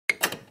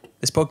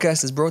This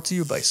podcast is brought to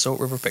you by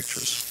Salt River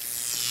Pictures.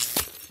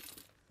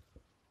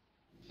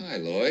 Hi,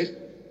 Lloyd.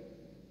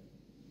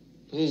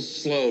 A little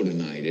slow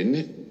tonight, isn't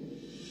it?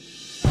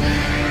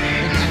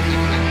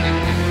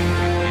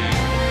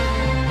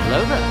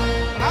 Hello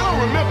there. I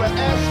don't remember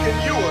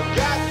asking you a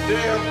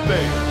goddamn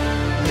thing.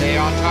 Stay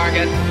on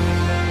target.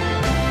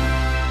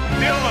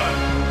 Dylan!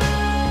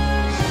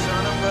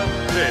 Son of a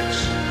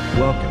bitch.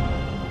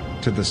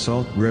 Welcome to the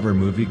Salt River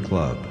Movie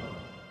Club.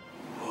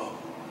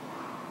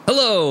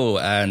 Hello,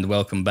 and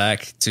welcome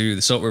back to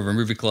the Salt River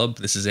Movie Club.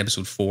 This is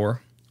episode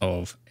 4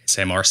 of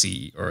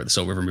SRMC, or the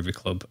Salt River Movie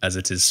Club, as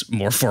it is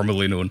more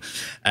formally known.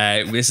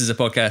 This is a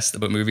podcast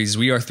about movies.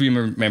 We are 3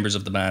 members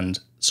of the band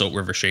Salt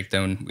River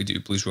Shakedown. We do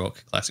blues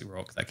rock, classic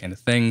rock, that kind of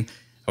thing.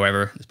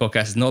 However, this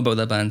podcast is not about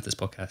that band. This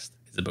podcast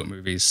is about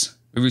movies.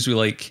 Movies we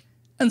like,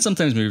 and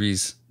sometimes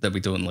movies that we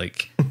don't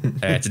like.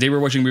 Today we're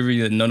watching a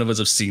movie that none of us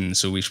have seen,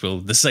 so we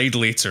will decide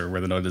later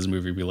whether or not this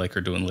movie we like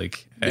or don't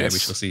like. Yes. We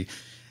shall see.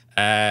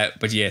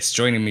 But yes,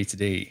 joining me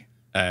today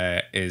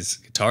is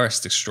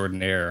guitarist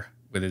extraordinaire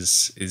with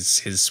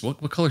his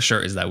what color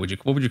shirt is that?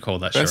 What would you call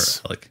that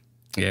shirt? Like,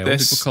 yeah,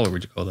 what color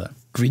would you call that?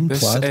 Green This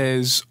plaid.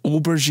 is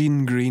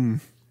aubergine green.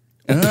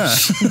 Ah,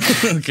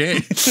 okay.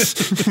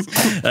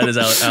 That is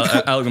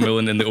Alec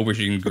Millen in the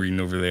aubergine green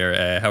over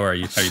there. How are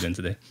you? How are you doing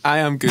today? I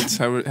am good.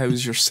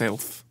 How's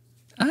yourself?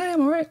 I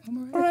am alright.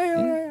 I'm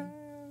alright.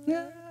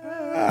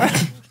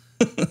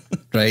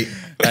 Right.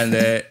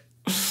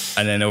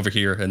 And then over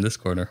here in this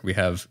corner, we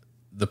have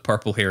the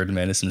purple-haired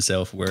menace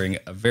himself wearing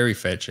a very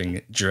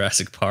fetching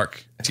Jurassic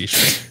Park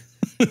t-shirt.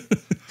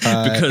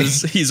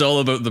 Because he's all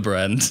about the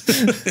brand.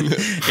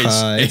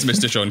 It's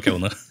Mr. Sean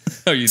Kilner.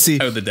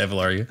 How the devil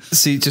are you?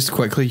 See, just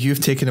quickly,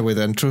 you've taken away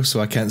the intro, so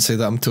I can't say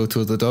that I'm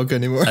Toto the dog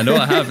anymore. I know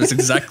I have. It's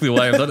exactly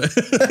why I've done it.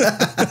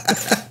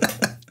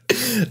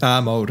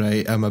 I'm all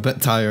right. I'm a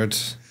bit tired,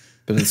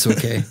 but it's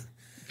okay.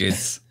 Good.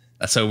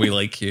 That's how we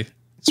like you.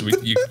 So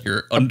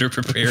you're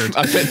underprepared.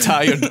 A bit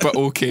tired, but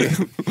okay.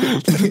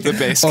 The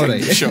best All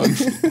kind, right. Sean.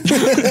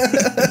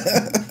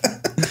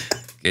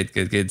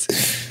 Good.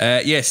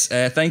 Yes,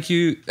 thank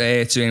you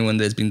to anyone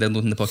that's been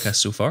downloading the podcast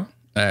so far.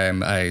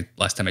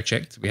 Last time I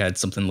checked, we had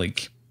something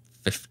like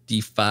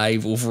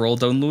 55 overall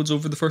downloads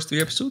over the first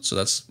 3 episodes, so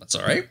that's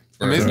all right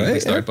for a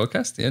newly started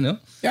podcast. Yeah, no.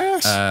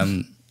 Yes.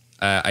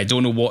 I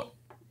don't know what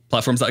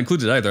platforms that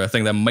included either. I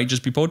think that might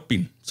just be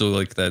Podbean. So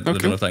like that, I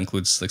don't know if that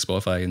includes like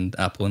Spotify and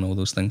Apple and all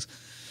those things.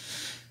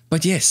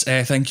 But yes,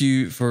 thank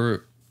you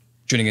for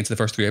tuning into the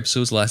first 3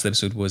 episodes. Last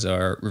episode was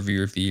our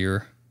review of the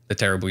year, the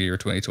terrible year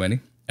 2020.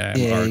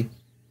 Our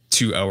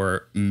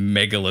 2-hour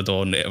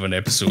megalodon of an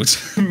episode.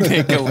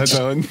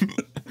 Megalodon.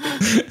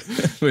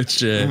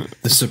 Which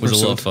was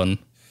a lot of fun.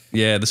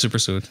 Yeah, the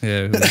Supersode.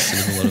 Yeah, it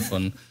was a lot of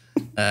fun.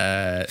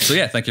 So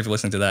yeah, thank you for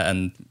listening to that.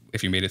 And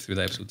if you made it through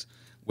the episodes,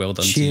 well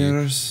done to you.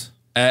 Cheers.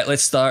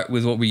 Let's start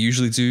with what we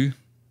usually do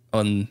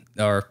on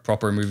our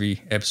proper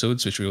movie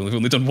episodes, which we've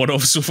only done one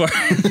of so far.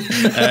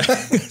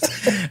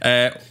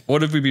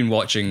 What have we been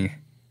watching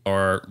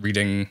or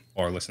reading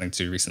or listening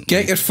to recently?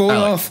 Get your phone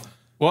off.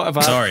 What have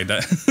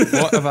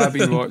I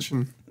been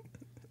watching?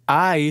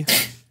 I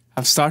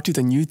have started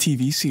a new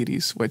TV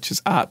series, which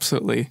is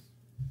absolutely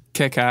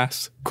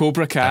kick-ass.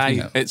 Cobra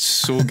Kai. It's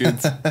so good.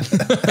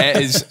 It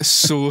is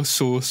so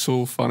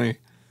funny.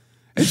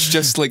 It's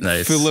just like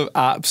full of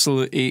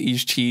absolute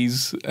 80s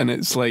cheese, and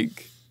it's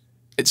like,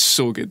 it's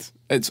so good.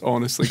 It's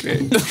honestly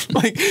great.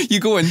 Like, you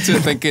go into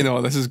it thinking,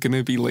 oh, this is going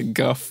to be like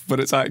guff, but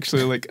it's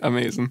actually like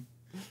amazing.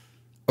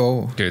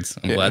 Oh. Good.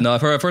 I'm glad. No,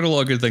 I've heard a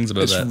lot of good things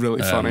about It's that.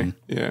 really funny.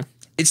 Yeah.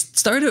 It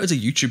started out as a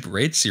YouTube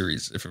Red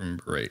series, if I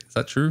remember right. Is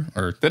that true?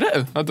 Or Did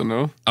it? I don't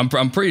know. I'm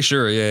pretty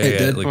sure. Yeah, It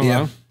did. Like, Oh,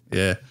 wow.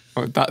 yeah.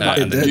 Oh, that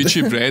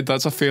YouTube Red,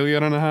 that's a failure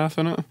and a half,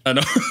 isn't it? I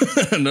know,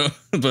 I know,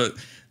 but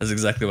that's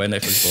exactly why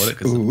Netflix bought it,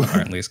 because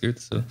apparently it's good.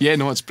 So Yeah,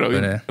 no, it's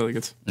brilliant. But, really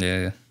good.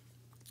 Yeah,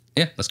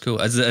 that's cool.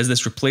 Has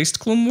this replaced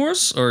Clone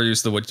Wars, or are you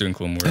still doing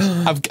Clone Wars?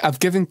 I've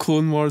given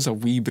Clone Wars a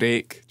wee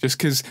break just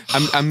because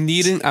I'm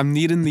nearing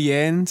the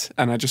end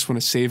and I just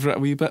want to savor it a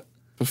wee bit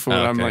before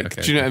I'm like,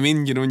 do you know what I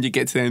mean? You know, when you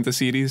get to the end of the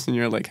series and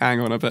you're like, hang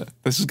on a bit,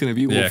 this is going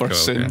to be over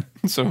soon. Okay.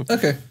 So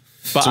Okay.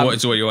 but So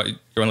what you're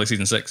on like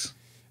season 6?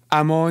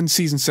 I'm on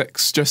season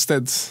 6. Just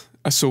did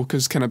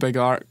Ahsoka's kind of big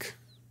arc,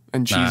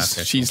 and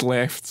she's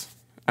left,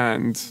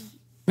 and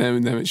now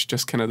it's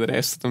just kind of the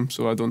rest of them.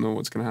 So I don't know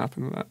what's going to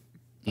happen with that.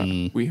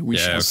 We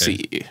shall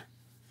see.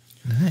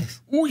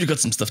 Nice. Oh, you got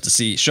some stuff to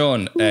see,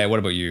 Sean. What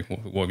about you?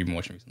 What have you been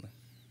watching recently?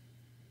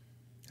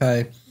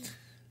 Hi.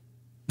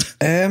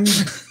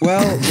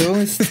 Well, the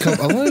only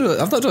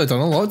I've not really done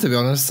a lot, to be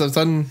honest. I've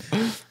done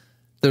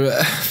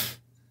what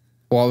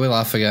are we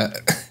laughing at?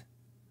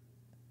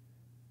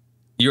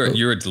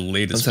 You're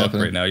delayed as fuck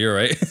right now. You're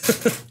right.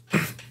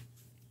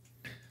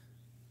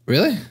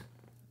 Really?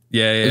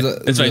 Yeah.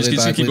 It's fine.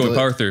 Just keep going.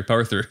 Power through.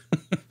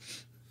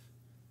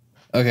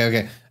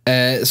 Okay.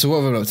 So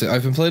what have I been up to?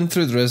 I've been playing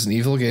through the Resident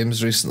Evil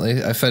games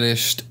recently. I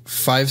finished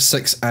 5,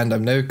 6, and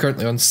I'm now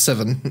currently on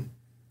 7.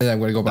 And I'm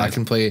going to go back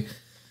and play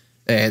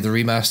the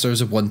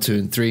remasters of 1, 2,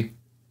 and 3.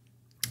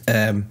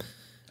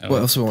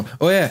 What else?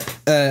 Oh yeah,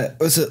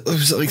 was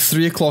it like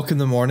 3 o'clock in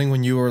the morning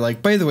when you were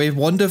like, by the way,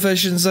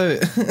 WandaVision's out?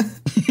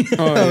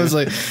 I was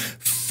like,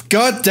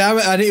 God damn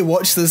it, I need to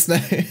watch this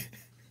now.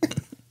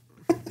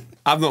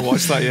 I've not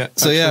watched that yet.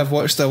 So yeah, I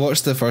watched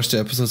the first 2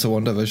 episodes of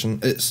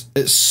WandaVision.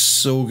 It's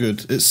so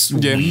good. It's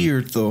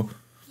weird though.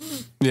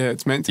 Yeah,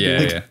 it's meant to be.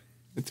 Yeah.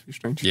 It's too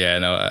strange. Yeah,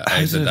 no,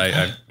 I've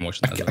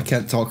watched that. I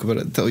can't talk about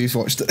it until you've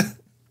watched it.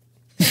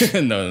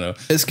 No.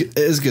 It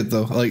is good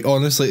though. Like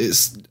honestly,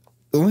 it's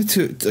only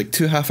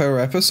two half-hour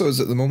episodes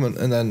at the moment,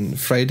 and then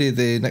Friday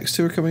the next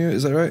 2 are coming out.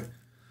 Is that right?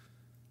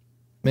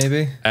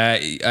 Maybe.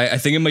 I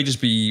think it might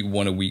just be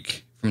 1 a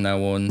week from now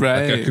on.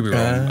 Right. I could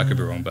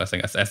be wrong. But I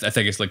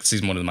think it's like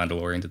season 1 of The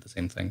Mandalorian did the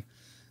same thing.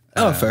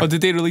 Fair. Oh,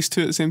 did they release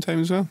 2 at the same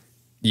time as well?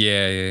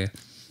 Yeah.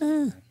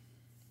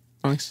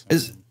 Nice.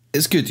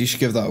 It's good. You should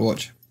give that a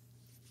watch.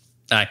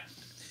 Aye.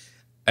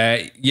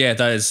 Yeah,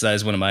 that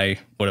is one of my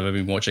what have I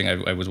been watching.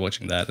 I was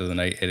watching that the other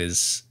night. It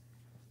is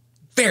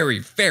very,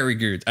 very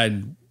good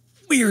and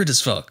weird as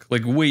fuck.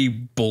 Like way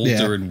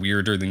bolder and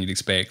weirder than you'd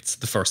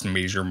expect the first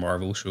major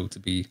Marvel show to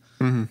be.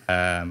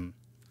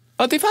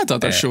 Oh, they've had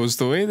other shows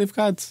though, eh? They've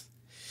had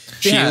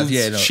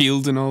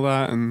Shield and all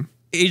that, and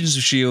Agents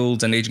of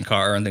Shield and Agent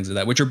Carter and things like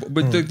that, which are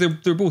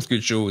they're both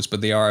good shows,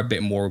 but they are a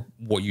bit more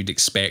what you'd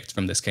expect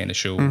from this kind of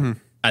show.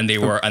 And they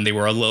were a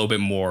little bit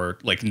more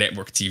like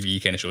network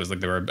TV kind of shows. Like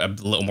they were a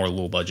little more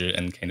low budget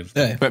and kind of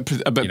a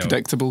bit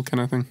predictable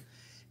kind of thing.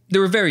 They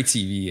were very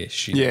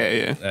TV-ish.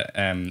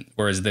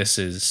 Whereas this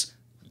is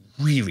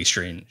really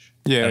strange.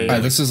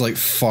 This is like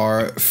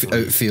far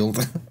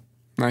outfield.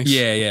 Nice.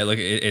 Yeah. Like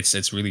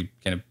it's really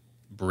kind of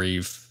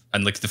brave,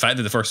 and like the fact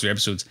that the first 3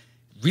 episodes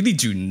really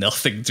do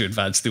nothing to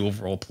advance the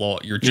overall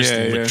plot. You're just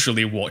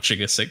literally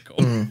watching a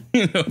sitcom.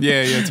 You know?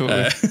 Yeah,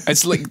 totally.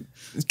 It's like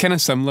it's kind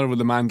of similar with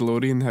The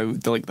Mandalorian, how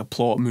the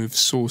plot moves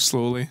so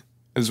slowly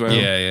as well.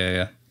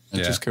 Yeah.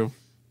 Which is cool.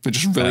 They're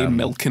just really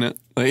milking it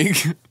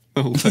like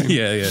the whole time.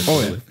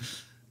 Totally.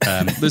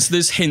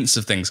 There's hints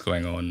of things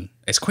going on.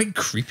 It's quite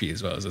creepy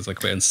as well. So it's like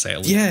quite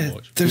unsettling to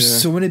watch.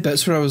 There's so many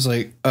bits where I was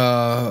like,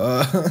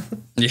 Yeah.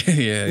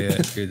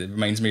 It's good. It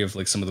reminds me of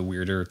like some of the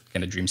weirder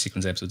kind of dream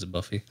sequence episodes of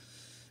Buffy.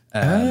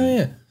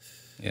 Yeah.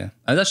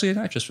 And actually an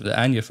actress for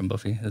Anya from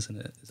Buffy, isn't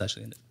it? Is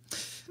actually in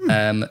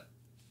it.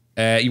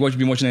 You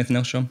been watching anything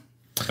else, Sean?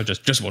 Or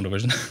just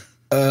WandaVision?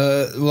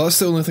 Well, that's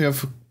the only thing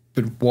I've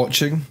been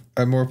watching.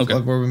 I've more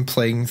been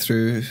playing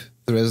through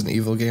the Resident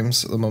Evil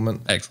games at the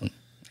moment. Excellent.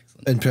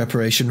 In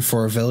preparation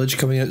for Village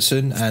coming out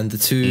soon, and the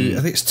 2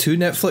 I think it's 2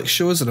 Netflix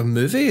shows and a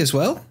movie as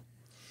well.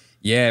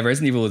 Yeah,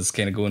 Resident Evil is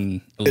kind of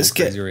going a little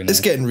crazy right now. It's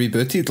getting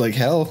rebooted like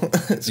hell.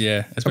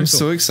 I'm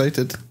so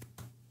excited.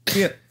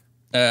 Yeah.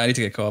 I need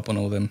to get caught up on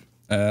all of them.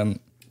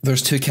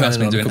 There's 2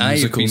 canonical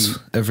musicals,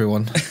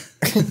 everyone.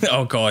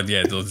 Oh god,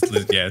 yeah,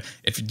 yeah.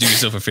 If you do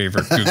yourself a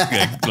favor,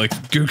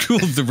 Google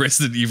the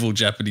Resident Evil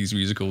Japanese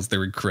musicals.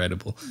 They're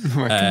incredible.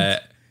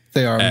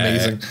 They are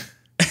amazing.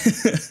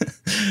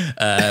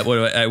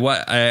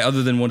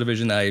 Other than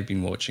WandaVision, I've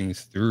been watching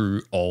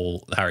through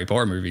all the Harry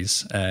Potter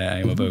movies.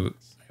 I'm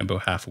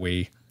about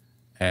halfway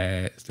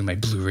through my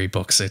Blu-ray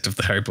box set of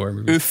the Harry Potter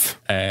movies.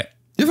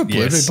 You have a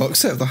Blu-ray box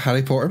set of the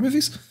Harry Potter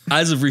movies?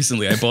 As of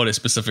recently, I bought it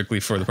specifically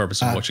for the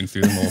purpose of watching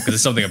through them all, because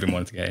it's something I've been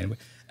wanting to get anyway.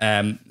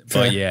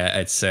 But yeah,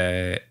 it's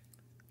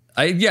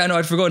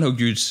I'd forgotten how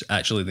good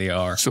actually they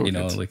are. So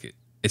good. Like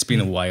it's been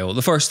a while.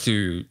 The first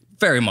 2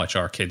 very much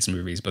are kids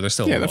movies, but they're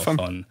still a lot of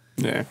fun.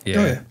 Yeah.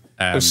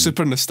 They're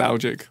super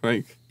nostalgic.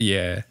 Like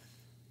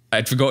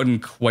I'd forgotten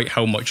quite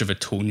how much of a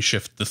tone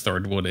shift the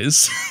third one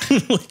is.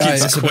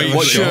 It's quite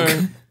a shock.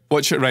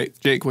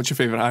 Jake, what's your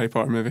favourite Harry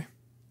Potter movie?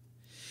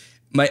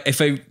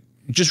 If I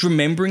just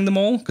remembering them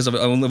all, because I've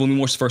only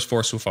watched the first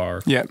 4 so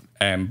far. Yeah.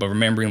 But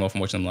remembering them all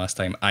from watching them last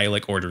time, I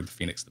like Order of the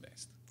Phoenix the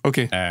best.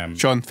 Okay.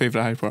 Sean,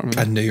 favourite Harry Potter movie?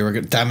 I knew you were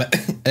going to. Damn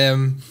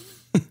it.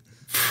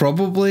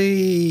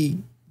 Probably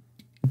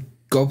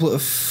Goblet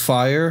of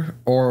Fire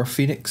or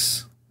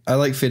Phoenix. I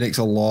like Phoenix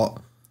a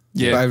lot.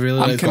 Yeah. But I really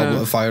like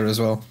Goblet of Fire as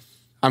well.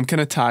 I'm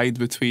kind of tied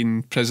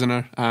between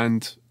Prisoner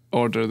and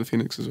Order of the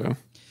Phoenix as well.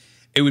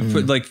 It would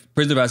put like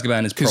Prisoner of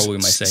Azkaban is probably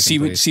my second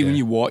place. When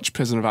you watch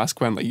Prisoner of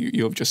Azkaban, like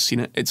you have just seen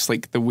it. It's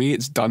like the way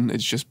it's done.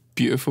 It's just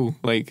beautiful,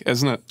 like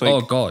isn't it? Like,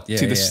 oh god, yeah.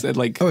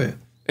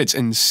 It's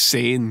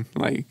insane.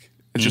 Like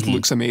it just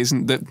looks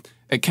amazing. That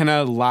it kind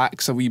of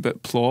lacks a wee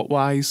bit plot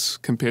wise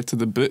compared to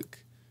the book,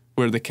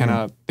 where they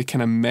kind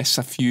of miss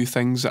a few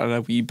things that are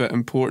a wee bit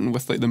important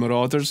with like the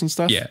Marauders and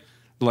stuff. Yeah,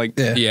 there's like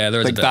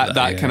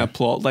that kind of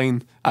plot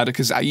line.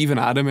 Because I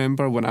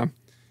remember when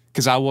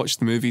because I watched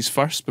the movies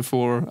first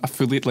before I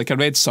fully, I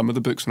read some of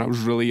the books when I was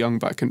really young,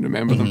 but I couldn't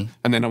remember them.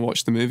 And then I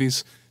watched the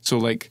movies.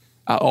 So, I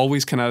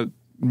always kind of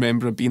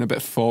remember it being a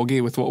bit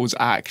foggy with what was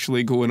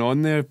actually going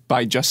on there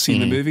by just seeing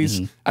the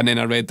movies. And then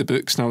I read the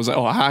books and I was like,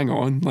 oh, hang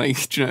on. Do you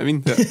know what I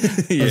mean?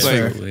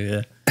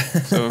 Yeah.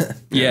 So,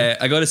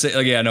 I gotta say,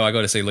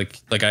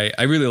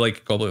 I really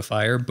like Goblet of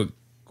Fire, but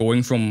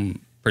going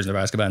from Prisoner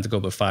of Azkaban to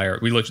Goblet of Fire,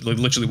 we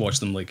literally watched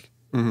them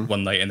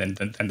one night and then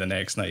the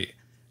next night.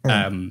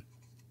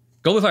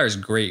 Goblet of Fire is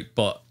great,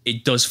 but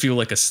it does feel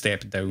like a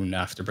step down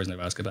after Prisoner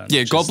of Azkaban.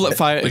 Yeah, Goblet of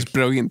Fire is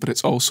brilliant, but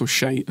it's also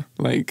shite.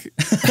 Like,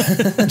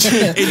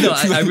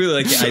 I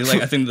really like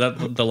it. I think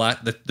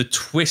that the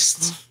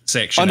twist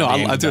section.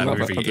 I do love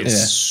movie it.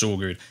 is so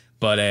good,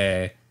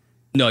 but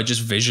no,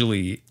 just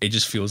visually, it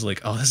just feels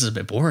like, oh, this is a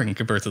bit boring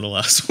compared to the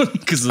last one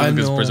because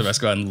Prisoner of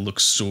Azkaban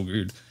looks so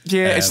good.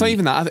 Yeah, it's not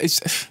even that.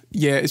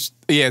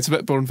 It's a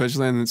bit boring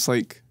visually, and it's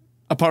like,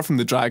 apart from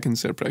the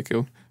dragons, they're pretty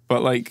cool,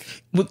 but like.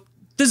 Well,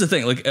 this is the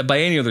thing, like, by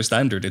any other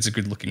standard, it's a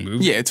good looking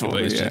movie. Yeah,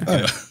 totally.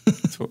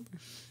 Totally.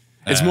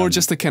 It's more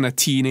just a kind of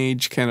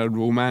teenage kind of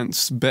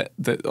romance bit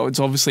that it's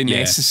obviously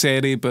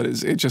necessary, but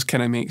it just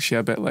kind of makes you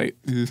a bit like,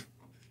 ugh.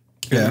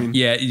 Yeah, I mean?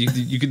 Yeah.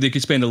 They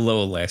could spend a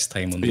little less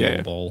time on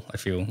the ball. I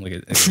feel like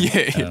it.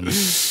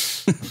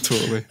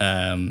 Totally.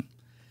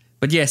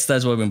 But yes,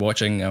 that's what I've been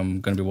watching. I'm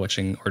going to be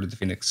watching Order of the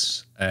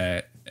Phoenix,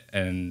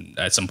 and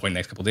at some point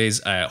next couple of days.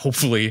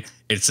 Hopefully,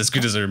 it's as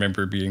good as I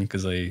remember it being,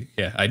 because I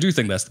do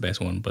think that's the best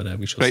one. But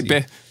we shall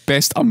see.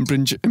 Best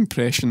Umbridge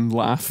impression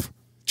laugh.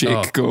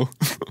 Jake, go.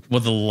 Well,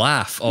 the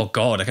laugh. Oh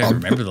God, I can't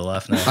remember the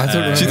laugh now. I don't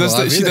remember. She does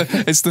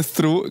that. It's the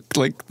throat,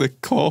 like the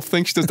cough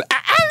thing. She does the.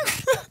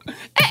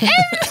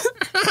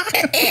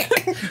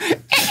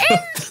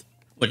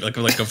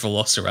 like a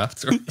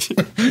velociraptor.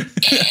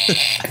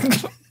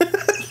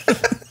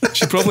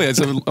 She probably is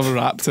a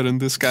raptor in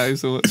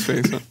disguise, though. Let's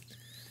face it.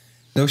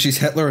 No, she's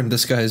Hitler in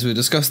disguise. We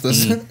discussed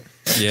this.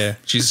 Yeah,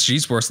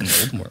 she's worse than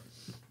Voldemort.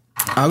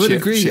 I would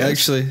agree.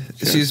 Actually,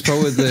 she's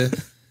probably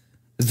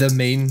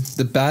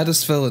the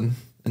baddest villain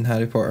in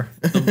Harry Potter.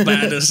 The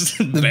baddest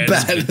villain.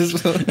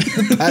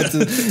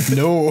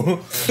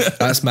 No,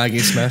 that's Maggie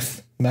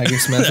Smith. Maggie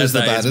Smith is the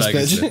baddest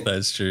bitch.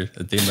 That's true.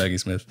 Dame Maggie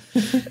Smith.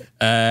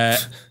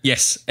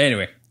 Yes.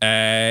 Anyway,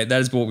 that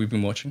is what we've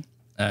been watching.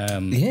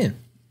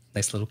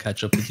 Nice little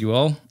catch up with you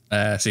all.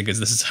 Seeing as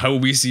this is how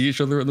we see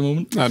each other at the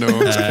moment. I know.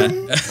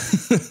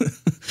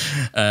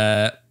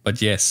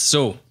 But yes,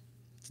 so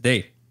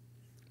today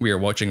we are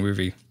watching a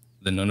movie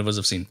that none of us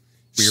have seen.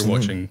 We are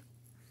watching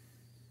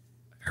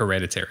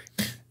Hereditary.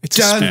 It's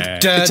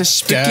a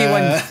spooky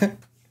one.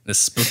 The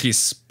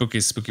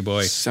spooky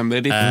boy.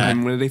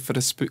 I'm ready for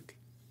the spook.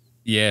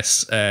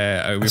 Yes,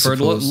 we've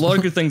heard a lot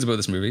of good things about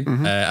this movie.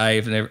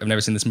 I've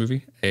never seen this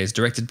movie. It's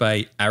directed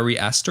by Ari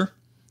Aster,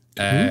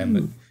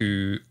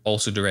 who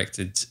also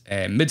directed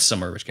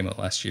Midsommar, which came out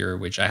last year,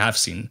 which I have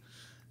seen.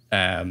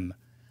 I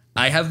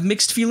have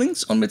mixed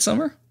feelings on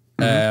Midsommar.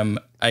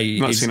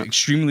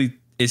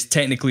 It's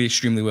technically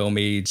extremely well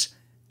made,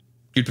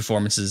 good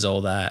performances,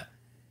 all that.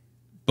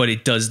 But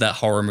it does that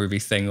horror movie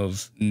thing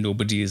of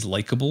nobody is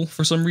likable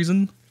for some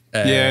reason.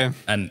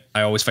 And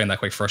I always find that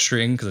quite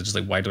frustrating because I'm just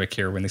like, why do I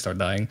care when they start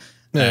dying?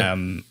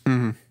 And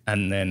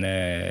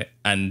then,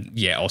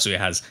 also it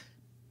has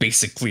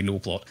basically no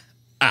plot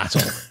at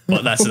all.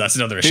 But that's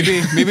another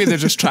issue. Maybe they're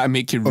just trying to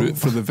make you root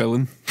for the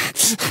villain.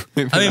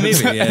 Maybe.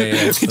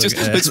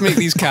 Let's make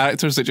these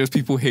characters that just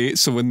people hate,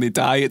 so when they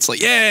die, it's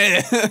like,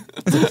 yeah,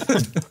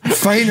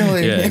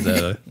 finally. Yeah,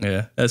 exactly.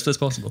 Yeah, that's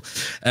possible.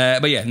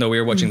 But yeah, no, we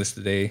were watching this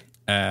today.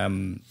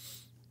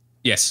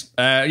 Yes.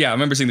 I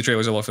remember seeing the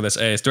trailers a lot for this.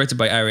 It's directed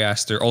by Ari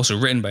Aster, also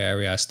written by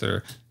Ari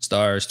Aster,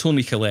 stars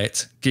Tony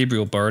Collette,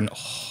 Gabriel Byrne,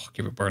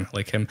 I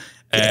like him,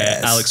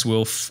 Alex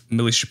Wolff,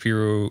 Millie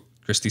Shapiro,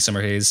 Christy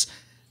Summerhays,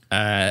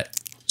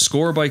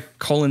 score by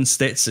Colin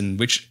Stetson,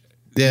 which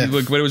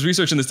like, when I was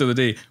researching this the other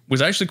day,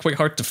 was actually quite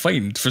hard to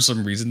find for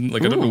some reason.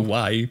 Like, I don't know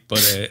why,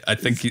 but I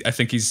think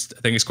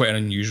it's quite an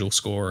unusual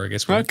score. I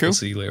guess we'll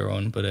see later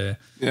on, but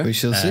we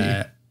shall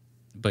see.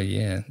 But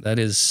yeah, that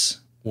is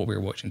what we're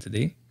watching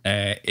today.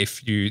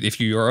 If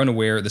you are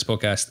unaware, this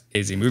podcast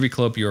is a movie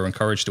club. You are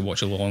encouraged to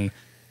watch along.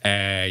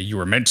 You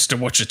were meant to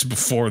watch it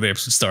before the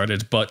episode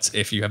started, but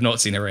if you have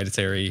not seen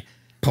Hereditary,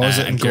 pause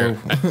it and go.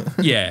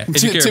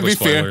 If you care about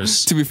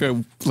spoilers. To be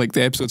fair, like,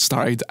 the episode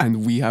started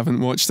and we haven't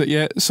watched it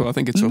yet, so I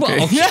think it's okay.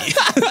 Well,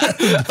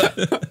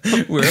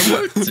 we're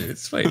about to.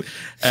 It's fine.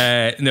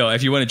 No,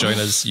 if you want to join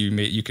us,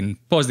 you can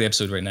pause the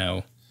episode right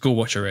now. Go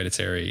watch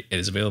Hereditary. It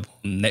is available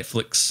on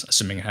Netflix,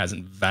 assuming it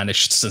hasn't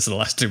vanished since the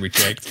last time we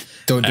checked.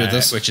 Don't do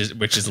this. Which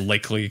is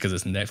likely because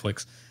it's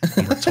Netflix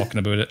and we're talking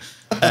about it.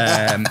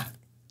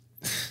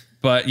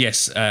 But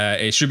yes,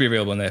 it should be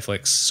available on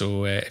Netflix.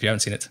 So if you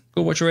haven't seen it,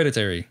 go watch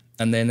Hereditary.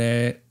 And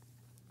then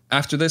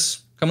after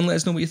this, come and let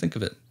us know what you think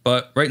of it.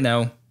 But right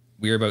now,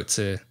 we're about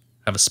to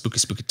have a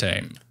spooky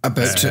time.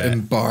 About to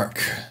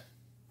embark.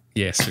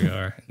 Yes, we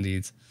are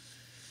indeed.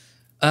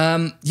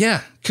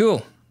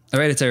 Cool.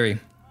 Hereditary.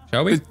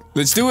 Shall we?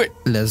 Let's do it.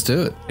 Let's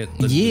do it.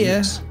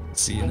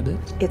 See you in a bit.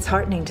 It's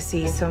heartening to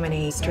see so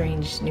many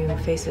strange new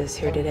faces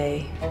here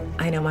today.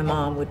 I know my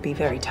mom would be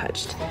very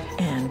touched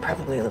and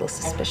probably a little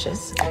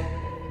suspicious.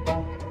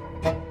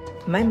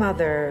 My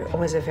mother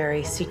was a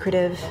very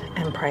secretive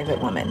and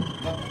private woman.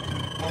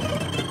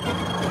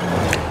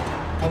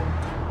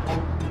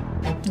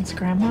 It's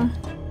Grandma.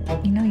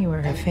 You know you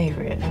were her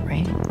favorite,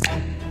 right?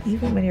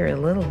 Even when you were a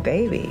little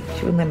baby,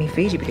 she wouldn't let me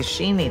feed you because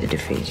she needed to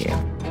feed you.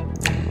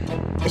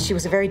 She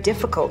was a very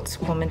difficult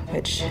woman,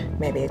 which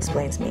maybe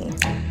explains me.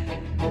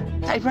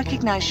 I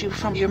recognize you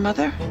from your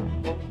mother.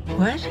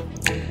 What?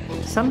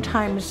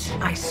 Sometimes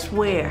I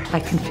swear I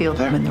can feel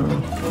them in the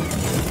room.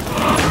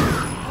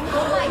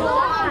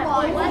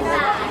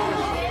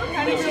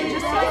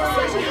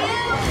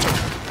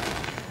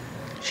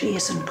 She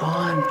isn't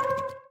gone.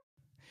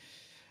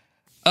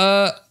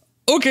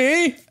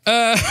 Okay.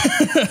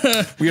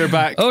 We are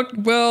back. Oh,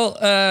 well,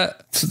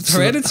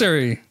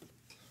 Hereditary.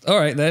 All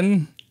right,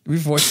 then.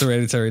 We've watched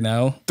Hereditary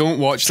now. Don't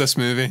watch this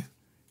movie.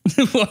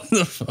 What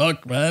the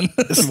fuck, man?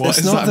 What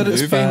is that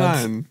movie,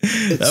 man?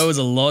 That was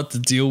a lot to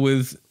deal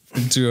with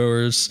in 2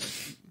 hours.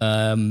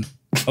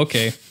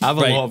 Okay. I have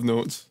a lot of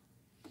notes.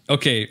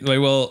 Okay,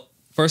 well,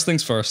 first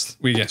things first.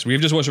 We've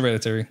just watched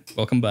Hereditary.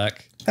 Welcome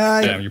back.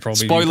 You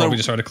probably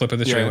just heard a clip of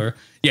the trailer.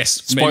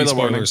 Yes, many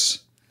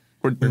spoilers.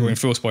 We're going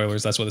full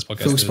spoilers. That's what this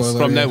podcast is.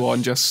 From now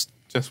on, just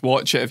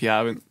watch it if you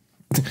haven't.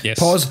 Yes.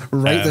 Pause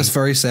right this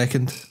very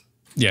second.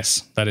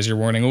 Yes, that is your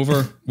warning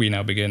over. We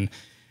now begin.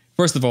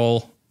 First of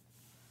all,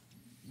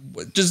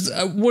 just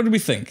what do we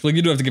think? Like,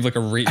 you don't have to give like a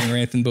rating or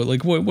anything, but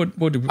like, what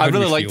do I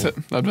really liked it.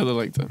 I really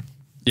liked it.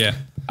 Yeah.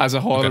 As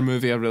a horror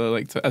movie, I really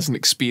liked it. As an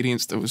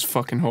experience, it was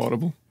fucking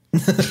horrible.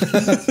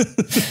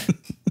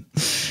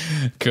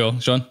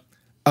 Cool, Sean.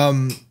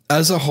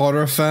 As a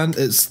horror fan,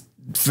 it's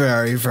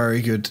very,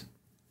 very good.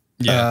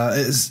 Yeah,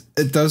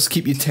 it does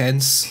keep you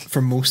tense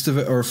for most of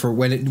it, or for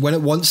when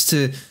it wants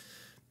to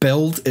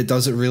build, it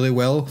does it really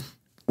well.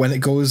 When it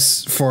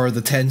goes for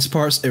the tense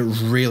parts, it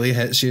really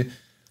hits you.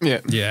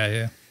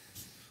 Yeah.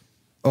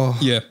 Oh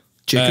yeah.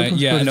 Jacob,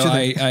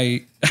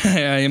 I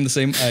am the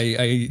same.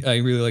 I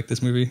really like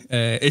this movie.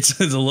 It's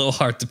a little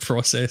hard to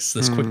process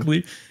this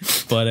quickly,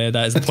 but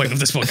that is the point of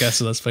this podcast,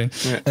 so that's fine.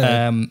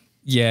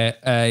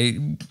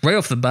 Right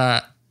off the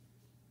bat,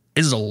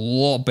 it is a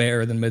lot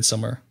better than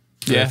Midsommar.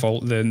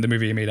 Than the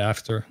movie he made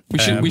after.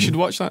 We should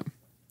watch that at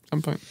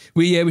some point.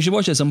 We should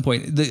watch it at some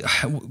point.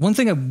 One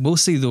thing I will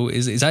say though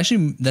is this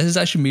has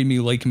actually made me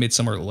like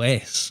Midsommar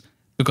less,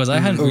 because I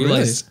hadn't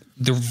realized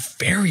they're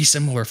very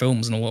similar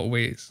films in a lot of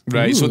ways.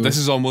 Right. Ooh. So this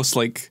is almost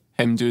like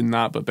him doing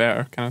that but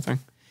better kind of thing.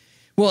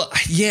 Well,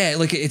 yeah,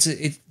 like it's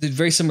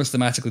very similar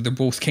thematically. They're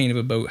both kind of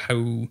about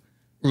how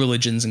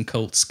religions and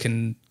cults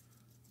can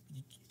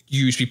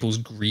use people's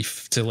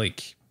grief to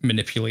like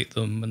manipulate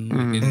them,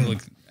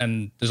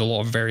 and there's a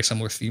lot of very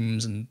similar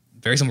themes and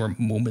very similar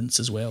moments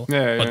as well.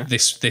 But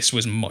this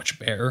was much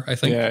better, I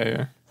think.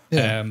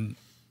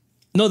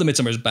 No, the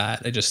Midsummer's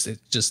bad. It's a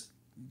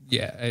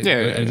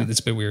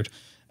bit weird.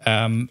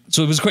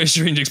 So it was quite a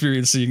strange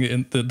experience seeing it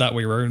in that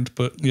way around.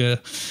 But yeah.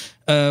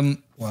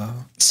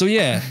 Wow. So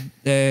yeah.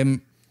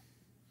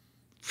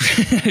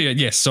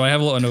 Yes. So I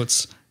have a lot of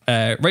notes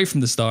right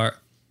from the start.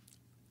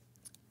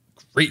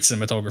 Great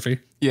cinematography.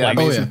 Yeah.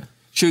 Amazing.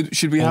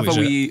 Should we have a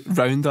wee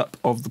roundup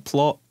of the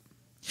plot?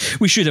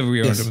 We should have a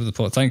wee roundup of the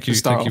plot. Thank you,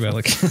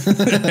 Alec.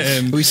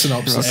 Wee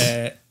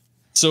synopsis.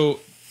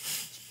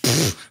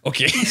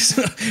 Okay.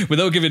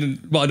 Without giving,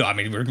 well, no, I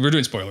mean we're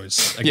doing spoilers.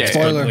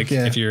 Spoiler.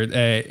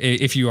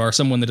 If you are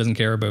someone that doesn't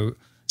care about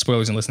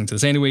spoilers and listening to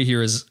this anyway,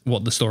 here is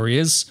what the story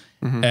is.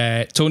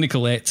 Toni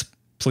Collette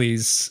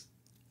plays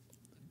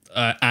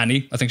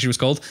Annie, I think she was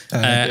called,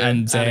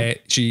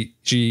 she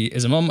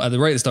is a mum. At the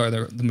right at the start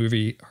of the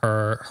movie,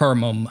 her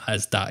mum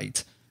has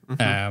died,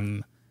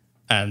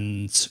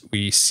 and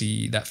we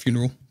see that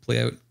funeral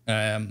play out,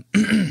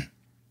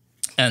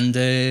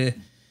 and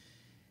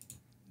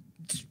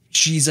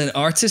she's an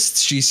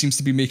artist. She seems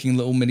to be making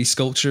little mini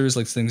sculptures,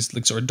 like things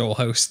like sort of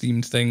dollhouse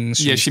themed things.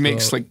 She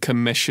makes like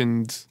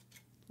commissioned.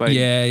 Like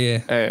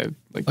an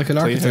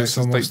architect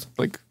almost.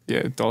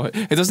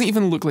 Dollhouse. It doesn't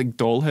even look like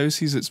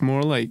dollhouses. It's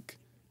more like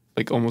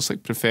almost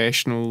like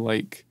professional,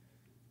 like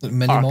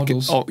mini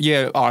models. Oh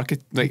yeah,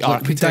 architect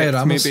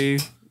dioramas.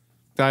 Maybe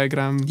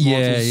diagram models.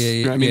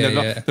 You know what I mean?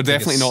 They're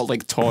definitely not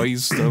like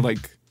toys. They're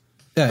like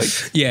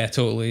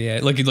totally. Yeah,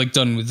 like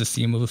done with the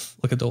theme of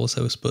like a doll's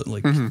house, but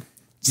like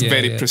it's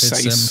very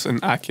precise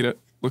and accurate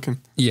looking.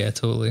 Yeah,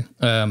 totally.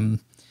 And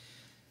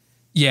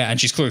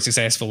she's clearly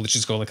successful.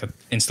 She's got like an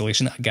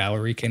installation, a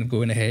gallery kind of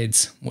going ahead,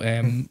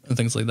 and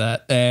things like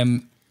that.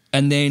 And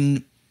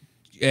then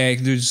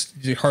there's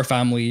her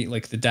family.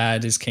 Like the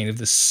dad is kind of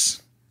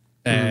this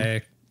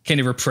kind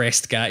of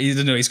repressed guy. I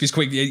don't know. He's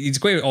quite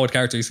an odd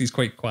character. He's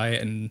quite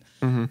quiet and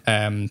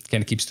kind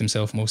of keeps to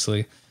himself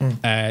mostly.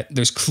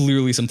 There's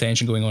clearly some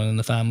tension going on in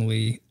the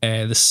family.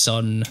 The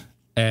son,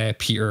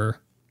 Peter,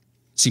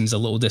 seems a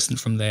little distant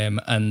from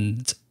them,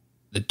 and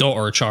the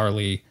daughter,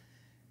 Charlie,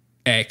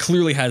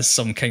 clearly has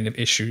some kind of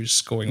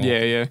issues going on.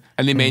 Yeah.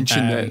 And they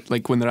mention that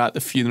like when they're at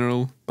the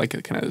funeral, like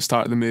kind of at the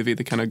start of the movie,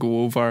 they kind of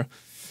go over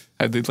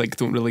how they like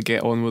don't really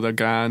get on with her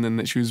gran, and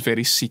that she was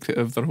very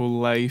secretive their whole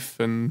life,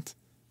 and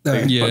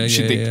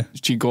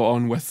she got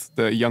on with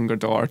the younger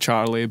daughter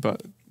Charlie,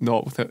 but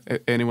not with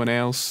anyone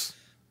else,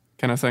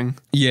 kind of thing.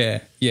 Yeah,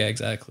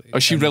 exactly. Or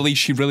she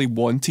really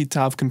wanted to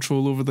have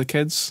control over the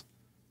kids.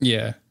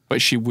 Yeah, but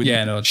she wouldn't.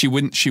 Yeah, no. She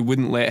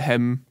wouldn't let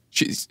him.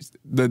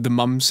 The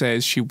mum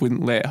says she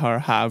wouldn't let her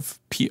have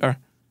Peter,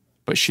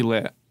 but she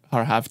let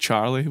her have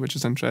Charlie, which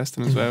is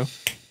interesting as well.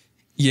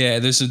 Yeah,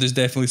 there's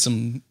definitely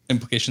some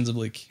implications of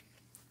like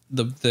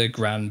the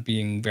Gran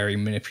being very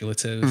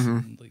manipulative,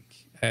 and,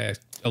 like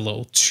a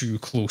little too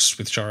close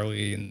with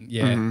Charlie,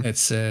 and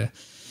it's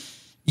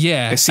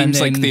it seems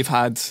like they've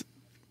had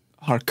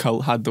her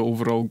cult had the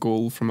overall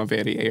goal from a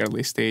very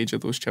early stage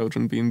of those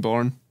children being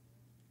born.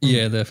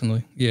 Yeah,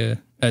 definitely. Yeah,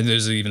 and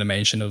there's even a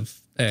mention of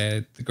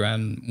the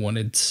Gran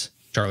wanted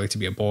Charlie to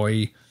be a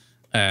boy,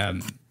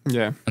 and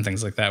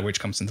things like that, which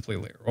comes into play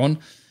later on.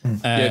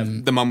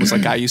 The mum was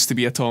like, "I used to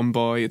be a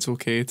tomboy. It's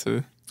okay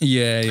to."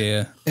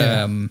 Yeah.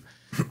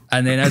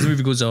 And then as the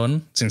movie goes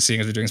on, since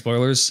seeing as we're doing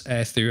spoilers,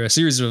 through a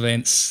series of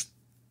events,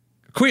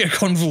 quite a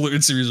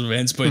convoluted series of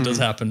events, but it does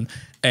happen.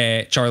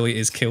 Charlie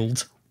is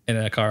killed in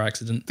a car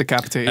accident.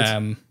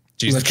 Decapitated.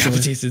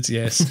 Decapitated,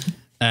 yes.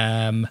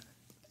 And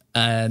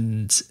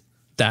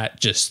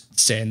that just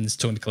sends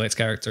Toni Collette's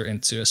character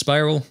into a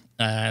spiral,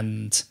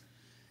 and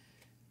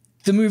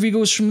the movie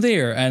goes from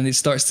there, and it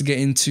starts to get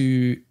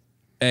into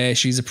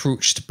she's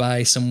approached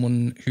by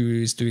someone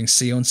who's doing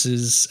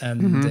seances,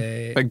 and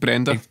Big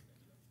Brenda.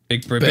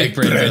 Big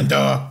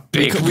Brenda.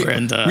 We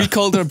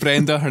called her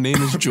Brenda. Her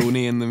name is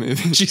Joni in the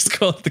movie. She's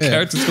called, the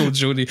character's called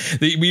Joni.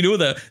 We know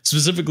that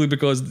specifically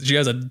because she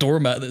has a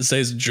doormat that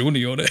says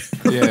Joni on it.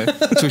 Yeah.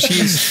 So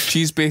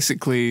she's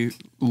basically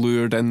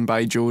lured in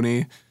by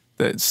Joni,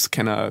 that's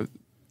kind of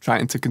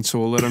trying to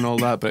console her and all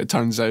that, but it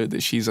turns out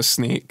that she's a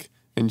snake,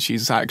 and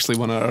she's actually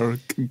one of her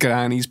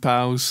granny's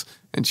pals,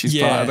 and she's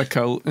part of the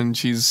cult, and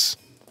she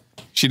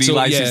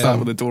realizes that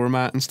with the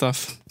doormat and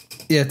stuff.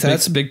 Yeah,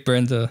 that's Big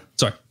Brenda.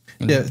 Sorry.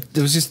 Yeah,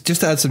 there was just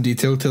to add some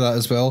detail to that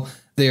as well.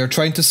 They are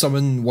trying to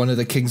summon one of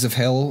the kings of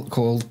hell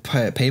called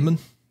Payman.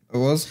 It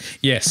was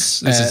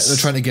they're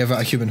trying to give it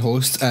a human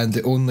host, and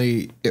it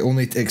only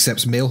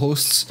accepts male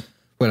hosts,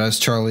 whereas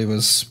Charlie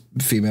was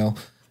female.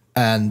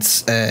 And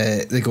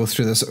they go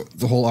through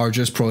the whole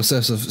arduous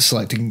process of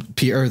selecting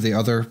Peter, the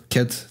other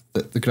kid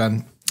that the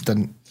Gran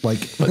didn't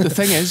like. But the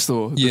thing is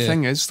though,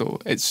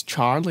 it's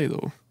Charlie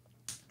though.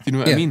 You know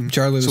what I mean?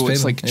 Charlie was so Payman,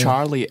 it's like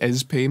Charlie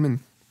is Payman.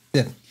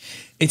 Yeah.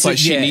 But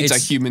she needs a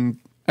human.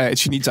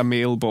 She needs a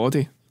male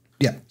body.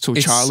 Yeah. So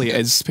Charlie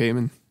is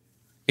Payman.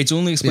 It's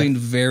only explained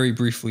very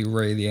briefly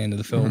right at the end of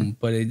the film,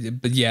 but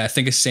I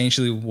think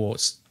essentially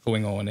what's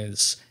going on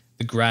is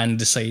the Gran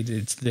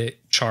decided that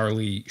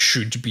Charlie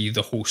should be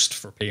the host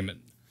for Payman.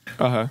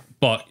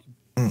 But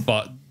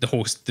the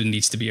host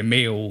needs to be a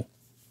male,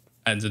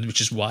 and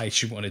which is why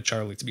she wanted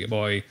Charlie to be a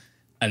boy,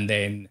 and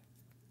then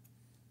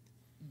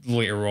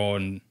later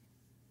on,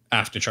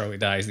 after Charlie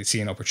dies, they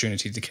see an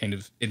opportunity to kind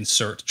of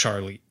insert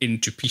Charlie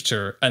into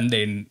Peter and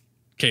then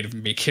kind of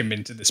make him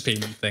into this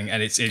Payman thing.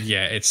 And it's.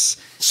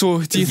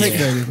 So do you think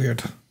very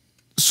weird?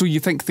 So you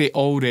think they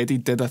already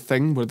did a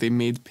thing where they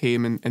made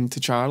Payman into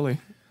Charlie?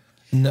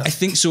 No, I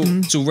think so.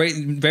 So right,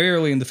 very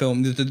early in the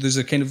film, there's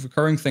a kind of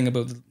recurring thing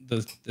about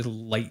the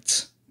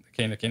light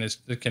that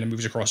kind of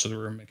moves across the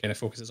room and kind of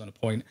focuses on a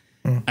point,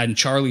 and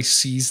Charlie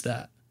sees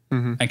that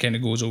and kind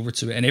of goes over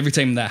to it, and every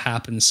time that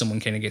happens, someone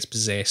kind of gets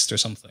possessed or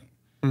something.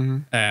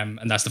 And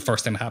that's the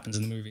first time it happens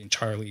in the movie, and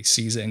Charlie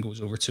sees it and goes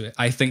over to it.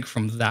 I think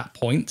from that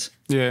point,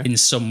 in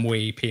some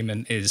way,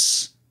 Payman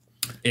is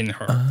in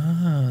her.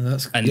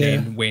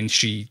 Then when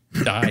she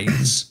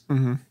dies,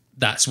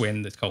 that's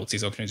when the cult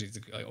sees opportunity to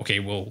go, like, okay,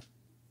 we'll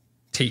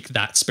take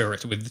that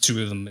spirit with the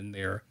two of them in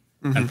there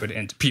and put it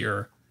into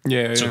Peter, so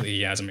that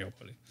he has a male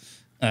body.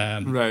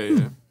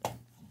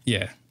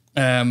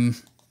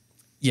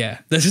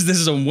 This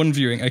is on one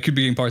viewing. I could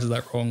be getting parts of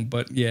that wrong,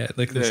 but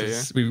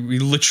we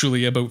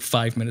literally about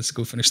 5 minutes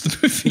ago finished the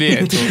movie.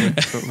 Yeah,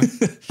 totally.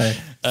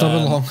 It's not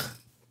been long.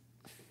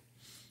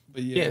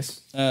 But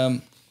yes.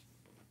 Most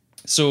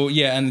of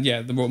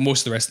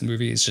the rest of the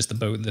movie is just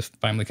about the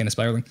family kind of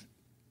spiraling.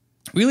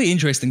 Really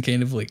interesting,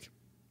 kind of like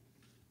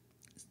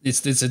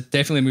it's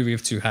definitely a movie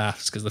of two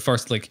halves, because the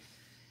first, like,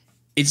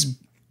 it's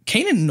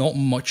kind of not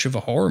much of a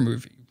horror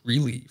movie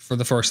really for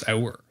the first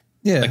hour.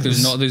 Yeah, like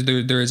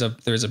there is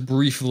a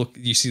brief look.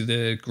 You see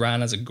the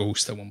Gran as a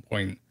ghost at one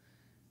point,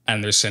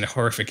 and there's kind of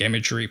horrific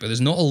imagery, but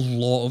there's not a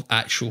lot of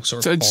actual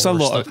sort of. It's horror a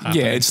lot stuff of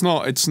happening.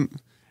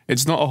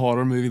 It's not a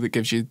horror movie that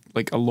gives you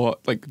like a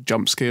lot like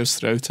jump scares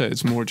throughout it.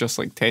 It's more just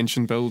like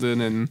tension building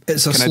and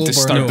it's a kind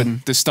slow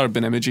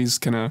disturbing images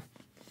kind of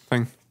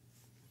thing.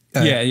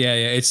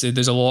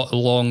 There's a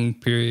long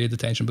period of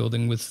tension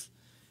building with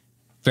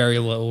very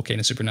little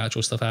kind of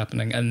supernatural stuff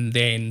happening, and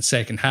then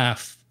second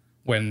half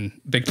when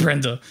Big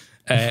Brenda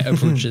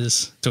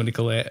approaches Toni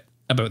Collette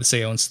about the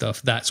seance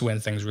stuff, that's when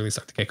things really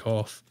start to kick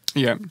off.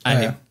 Yeah,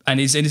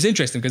 and it's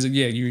interesting because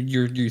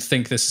you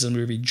think this is a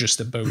movie just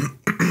about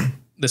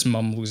this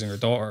mum losing her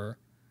daughter,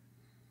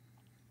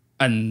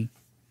 and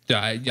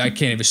I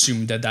kind of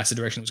assumed that that's the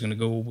direction it was going to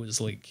go,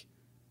 was like,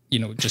 you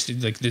know, just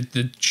like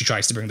she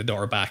tries to bring the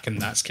daughter back,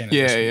 and that's kind of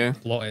what the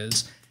plot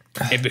is.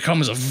 It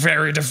becomes a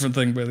very different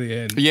thing by the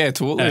end. Yeah,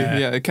 totally.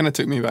 It kind of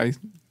took me by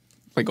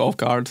like off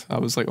guard. I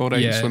was like, all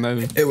right, so now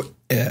 0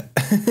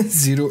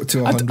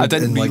 to 100. I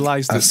didn't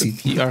realise like, that the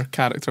Peter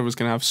character was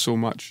going to have so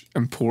much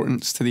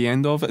importance to the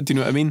end of it. Do you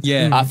know what I mean?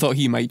 Yeah. I thought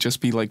he might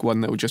just be like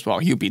one that would just, well,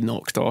 he'll be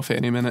knocked off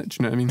any minute. Do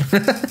you know what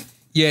I mean?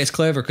 Yeah, it's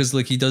clever because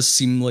like he does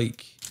seem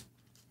like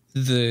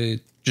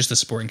just a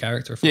supporting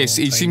character. For he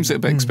seems a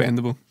bit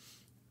expendable.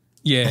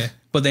 Yeah,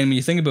 but then when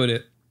you think about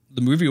it, the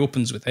movie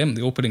opens with him.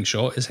 The opening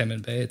shot is him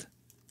in bed.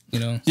 You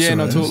know. Yeah, so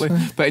no, totally.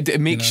 But it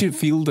makes you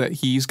feel that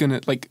he's gonna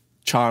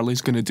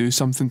Charlie's gonna do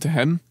something to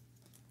him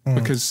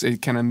because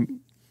it kind of,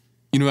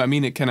 you know what I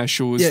mean? It kind of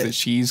shows that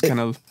she's kind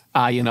of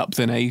eyeing up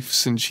the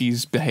knives and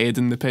she's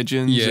beheading the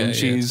pigeons and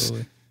she's.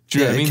 Totally. Do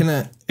you know what I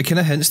mean? It kind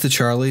of hints to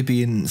Charlie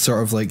being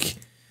sort of like,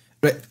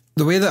 right.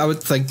 The way that I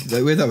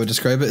would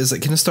describe it is it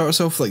kind of starts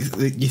off like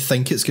you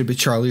think it's going to be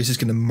Charlie who's just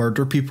going to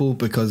murder people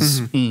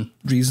because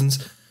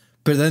reasons.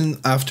 But then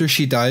after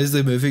she dies,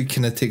 the movie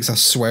kind of takes a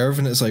swerve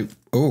and it's like,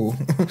 oh,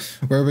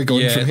 where are we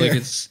going from here?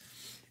 Like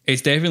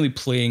it's definitely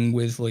playing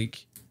with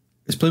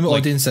it's playing with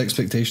audience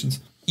expectations.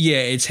 Yeah,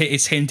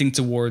 it's hinting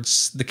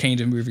towards the kind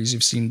of movies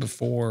you've seen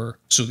before,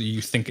 so that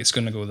you think it's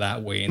going to go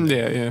that way. And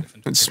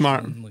it's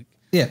smart.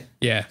 Yeah,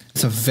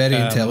 it's a very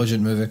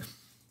intelligent movie.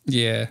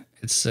 Yeah,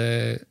 it's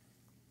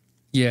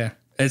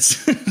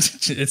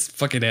it's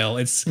fucking hell.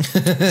 It's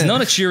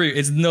not a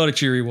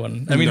cheery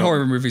one. I mean,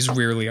 horror movies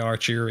rarely are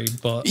cheery,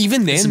 but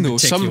even then though,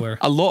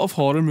 a lot of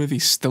horror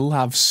movies still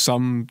have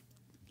some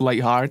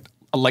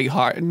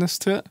lightheartedness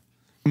to it.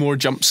 More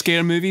jump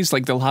scare movies,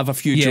 like they'll have a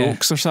few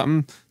jokes or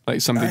something, like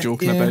somebody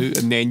joking about,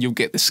 and then you'll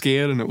get the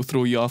scare and it will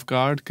throw you off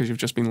guard because you've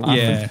just been laughing.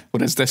 Yeah.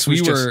 Whereas this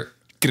was just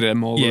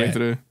grim all the way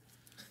through.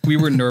 We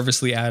were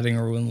nervously adding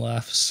our own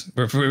laughs.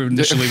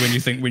 Initially, when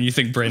you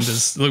think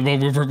Brenda's,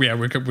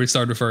 we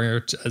started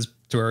referring to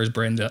her as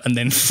Brenda, and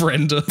then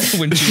Frenda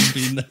when she's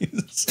being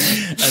nice.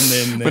 And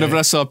then whenever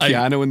I saw a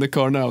piano in the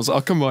corner, I was like,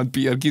 "Oh come on,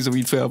 Peter, he's a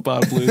wee fair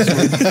bar blues."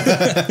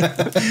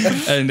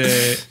 And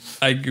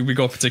we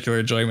got particular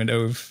enjoyment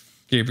out of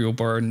Gabriel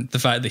Byrne, the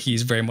fact that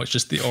he's very much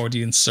just the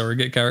audience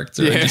surrogate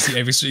character. Yeah. And just,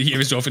 every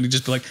so often he'd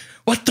just be like,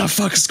 "What the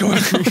fuck is going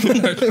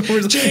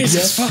on?"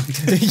 Jesus fuck.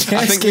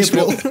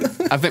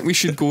 I think we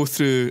should go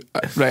through.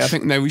 Right, I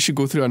think now we should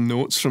go through our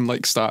notes from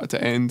like start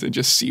to end and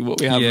just see what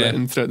we have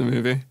written throughout the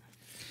movie.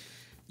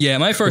 Yeah,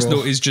 my first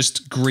note is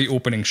just great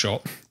opening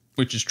shot,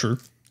 which is true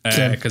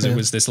because it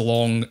was this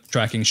long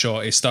tracking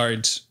shot. It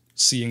started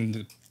seeing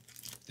the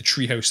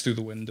treehouse through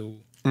the window,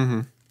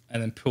 and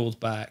then pulled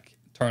back.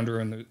 Turned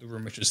around the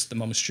room, which is the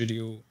mum's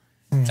studio,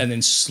 and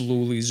then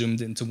slowly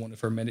zoomed into one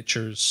of her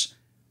miniatures,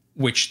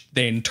 which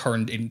then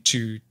turned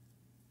into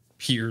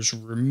Peter's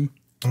room,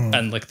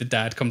 and like the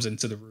dad comes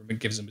into the room and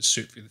gives him his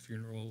suit for the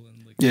funeral.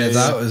 And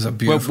that was a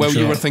beautiful shot.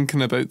 You were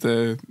thinking about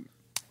the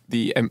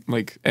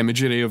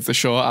imagery of the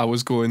shot, I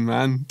was going,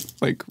 man,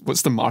 like,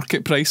 what's the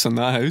market price on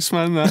that house,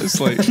 man? That is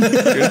like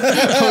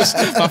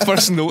good. My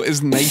first note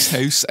is nice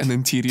house and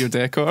interior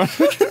decor.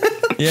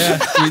 Yeah,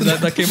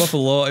 that came up a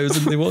lot. It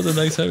was a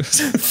nice house.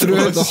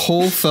 Throughout the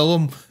whole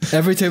film,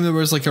 every time there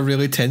was like a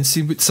really tense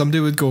scene, somebody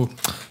would go,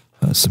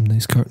 "That's some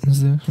nice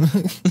curtains there." I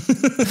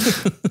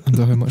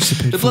wonder how much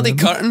they paid. The bloody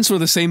curtains were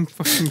the same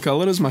fucking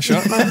colour as my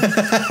shirt, man.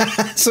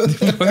 So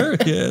they were.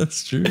 Yeah,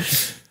 that's true.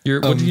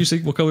 What did you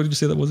say? What colour did you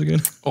say that was again?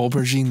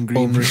 Aubergine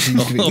green.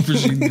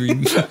 Aubergine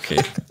green. Okay.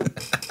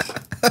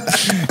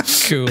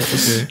 Cool.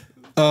 Okay.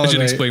 I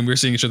should explain. We're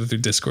seeing each other through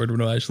Discord. We're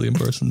not actually in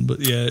person,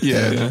 but yeah.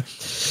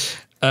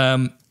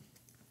 No.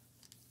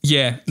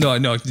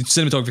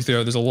 Cinematography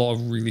throughout. There's a lot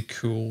of really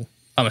cool.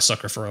 I'm a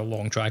sucker for a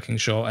long tracking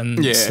shot,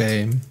 and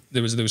same.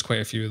 There was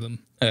quite a few of them.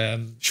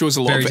 Shows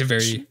a lot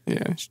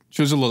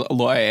shows a lot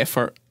of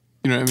effort.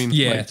 You know what I mean?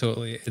 Yeah,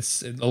 totally.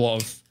 It's a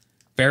lot of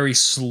very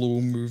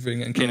slow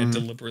moving and kind of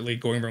deliberately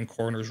going around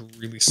corners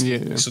really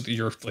slowly, so that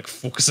you're like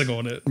focusing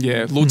on it.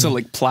 Yeah, loads of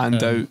like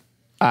planned out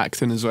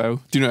acting as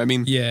well. Do you know what I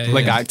mean? Yeah,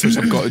 like actors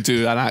have got to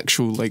do an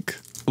actual like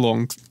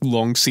long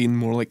scene,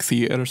 more like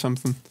theatre or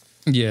something.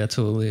 Yeah,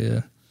 totally.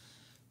 Yeah.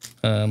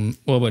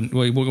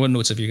 What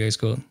notes have you guys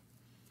got?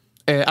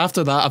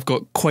 After that, I've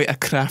got quite a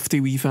crafty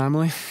wee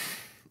family.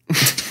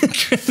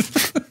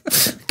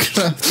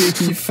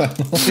 Crafty wee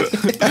family.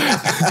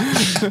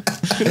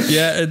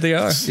 Yeah, they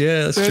are.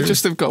 Yeah, that's true.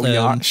 They've got a wee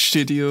art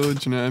studio. Do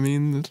you know what I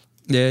mean?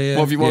 Yeah.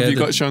 What have you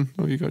got, Sean?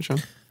 What have you got,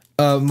 Sean?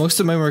 Most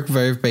of mine were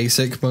very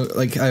basic, but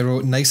like I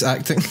wrote nice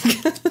acting.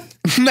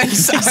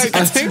 Nice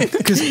acting.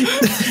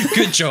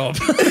 Good job.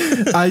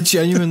 I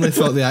genuinely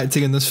thought the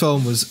acting in this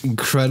film was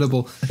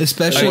incredible,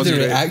 especially the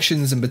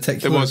reactions in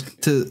particular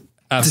to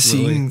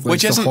seeing like,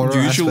 which isn't horror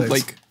usual.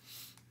 aspects.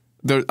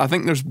 Like, I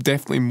think there's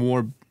definitely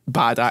more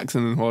bad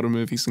acting in horror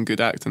movies than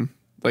good acting.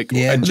 Like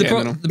in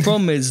general. The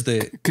problem is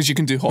that because you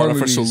can do horror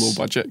for so low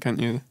budget, can't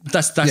you?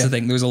 That's the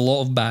thing. There's a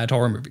lot of bad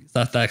horror movies.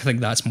 I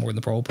think that's more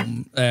the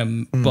problem.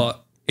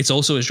 But it's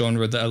also a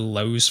genre that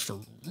allows for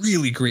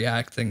really great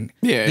acting.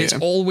 Yeah, it's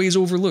always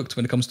overlooked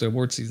when it comes to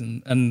award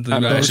season. And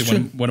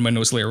actually, one of my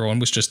notes later on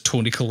was just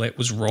Toni Collette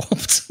was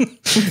robbed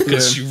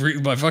because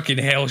by fucking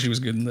hell, she was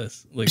good in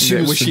this. Like,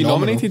 was she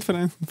nominated for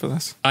anything for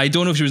this? I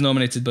don't know if she was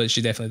nominated, but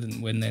she definitely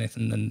didn't win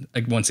anything. And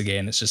like once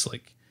again, it's just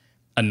like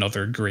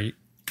another great.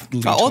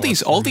 All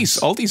these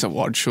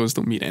award shows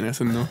don't mean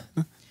anything though.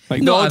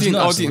 Like no, the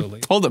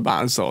audience, all that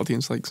matters the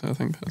audience likes. I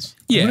think that's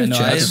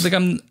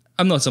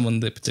I'm not someone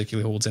that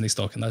particularly holds any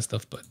stock in that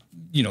stuff, but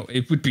you know,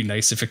 it would be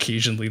nice if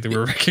occasionally they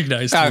were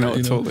recognized. I know,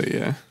 totally,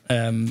 yeah.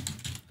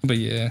 But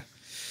yeah.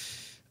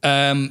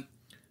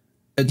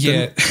 It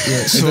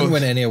didn't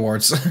win any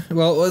awards.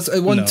 Well,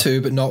 it won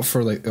 2, but not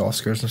for like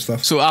Oscars and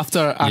stuff. So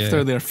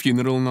after their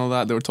funeral and all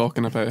that, they were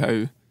talking about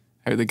how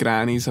the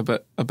granny's a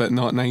bit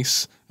not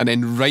nice, and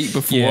then right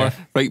before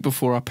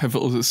a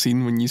pivotal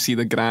scene when you see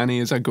the granny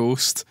as a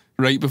ghost,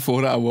 right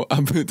before it,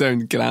 I put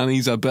down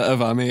granny's a bit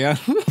of a mare.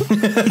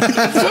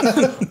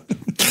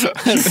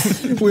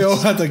 We all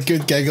had a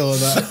good giggle of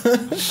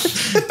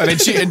that.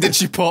 and then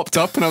she popped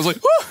up, and I was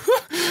like,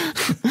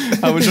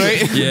 I was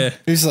right. Yeah,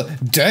 he's like,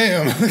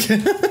 damn.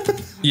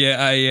 Yeah,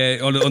 I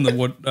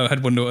I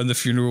had one note on the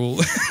funeral.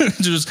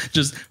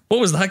 just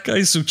what was that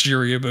guy so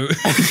cheery about?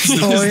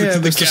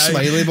 The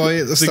smiley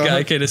boy at the start. The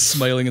guy kind of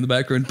smiling in the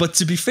background. But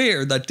to be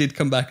fair, that did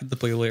come back into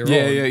play later on.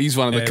 Yeah, he's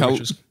one of the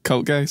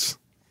cult guys.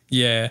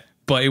 Yeah,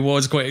 but it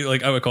was quite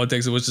like out of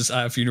context. It was just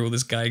at a funeral.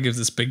 This guy gives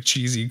this big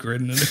cheesy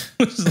grin, and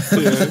he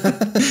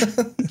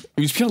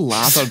was pure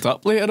lathered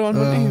up later on,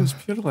 wasn't he? He was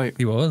pure like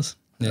he was.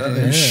 He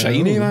was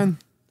shiny, man.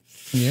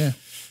 Yeah.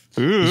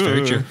 He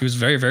was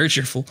very, very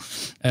cheerful.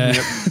 Yep.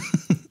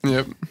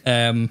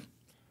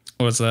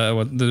 What was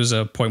that? There was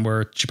a point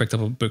where she picked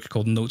up a book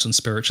called Notes on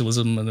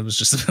Spiritualism, and it was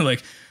just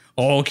like,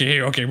 oh,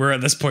 okay, we're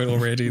at this point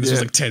already. This was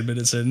like 10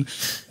 minutes in.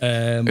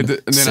 And then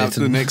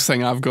the next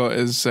thing I've got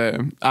is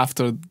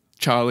after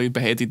Charlie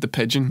beheaded the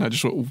pigeon, I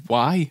just wrote,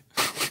 why?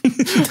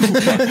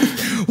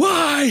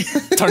 Why?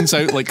 Turns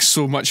out like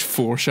so much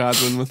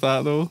foreshadowing with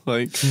that though.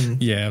 Like,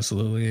 yeah,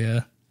 absolutely,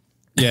 yeah.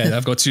 Yeah,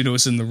 I've got 2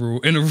 notes in a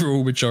row,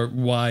 which are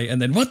why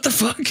and then what the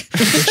fuck,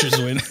 which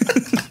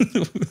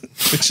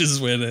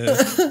is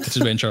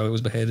when Charlie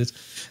was beheaded.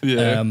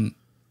 Yeah.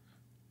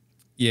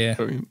 Yeah.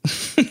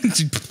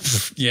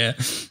 Yeah.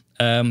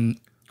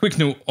 Quick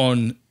note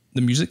on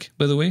the music,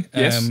 by the way.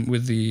 Yes.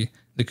 With the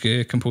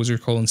composer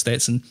Colin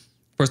Stetson.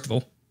 First of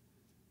all,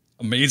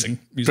 amazing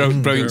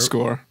music. Brilliant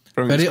score.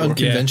 Very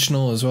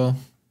unconventional as well.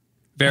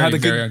 Very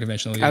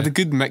unconventional. Yeah. Had a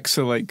good mix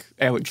of like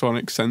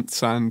electronic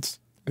synths and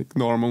like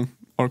normal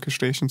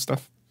orchestration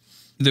stuff.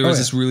 There was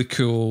this really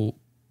cool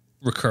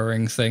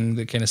recurring thing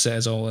that kind of set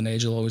us all on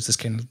edge. Always this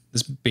kind of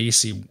this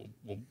bassy.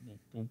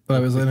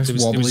 That was like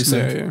this wobbly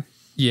sound.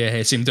 Yeah,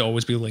 it seemed to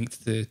always be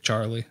linked to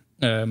Charlie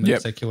in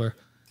particular,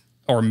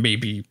 or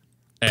maybe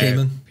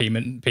payment.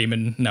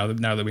 Now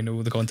that we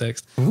know the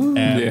context.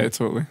 Yeah,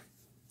 totally.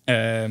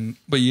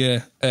 But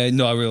yeah,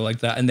 no, I really like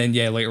that. And then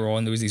later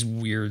on there was these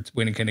weird,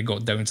 when it kind of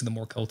got down to the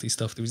more culty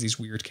stuff, there was these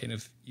weird kind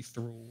of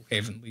ethereal,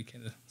 heavenly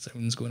kind of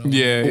sounds going on.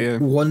 Yeah.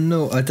 One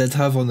note I did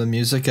have on the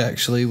music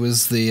actually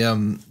was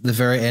the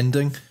very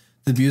ending.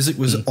 The music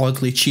was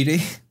oddly cheery,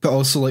 but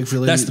also like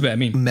really that's the bit I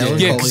mean.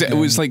 Melancholy. Yeah, because it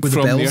was like with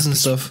from the bells and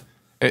stuff.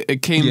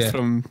 It came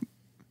from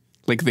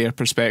like their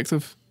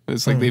perspective.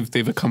 It's like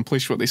they've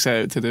accomplished what they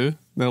set out to do.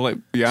 They're like,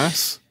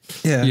 yes.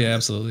 Yeah,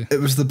 absolutely.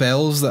 It was the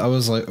bells that I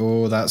was like,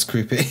 oh, that's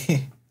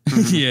creepy.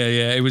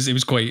 Yeah. It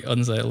was quite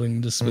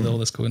unsettling just with all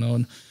this going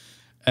on.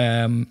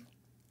 The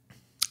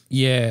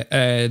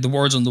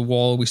words on the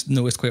wall we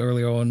noticed quite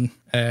early on.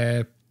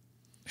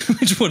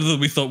 Which one of them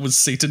we thought was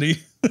Satany?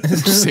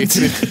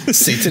 Satany.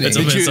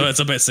 It's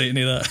a bit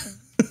Satany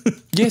that.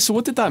 Yeah. So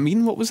what did that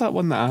mean? What was that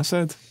one that I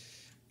said?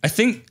 I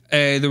think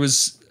there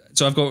was.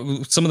 So I've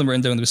got some of them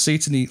written down. There was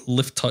Satany,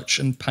 Lift Touch,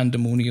 and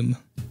Pandemonium.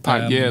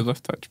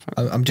 Lift Touch.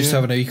 I'm just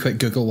having a quick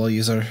Google while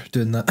you are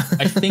doing that.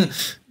 I think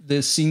there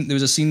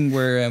was a scene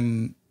where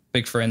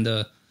Big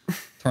Frenda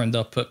turned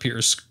up at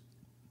Peter's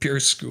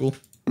school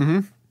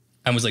and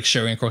was like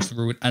shouting across the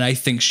road, and I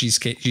think she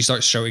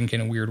starts shouting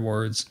kind of weird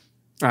words.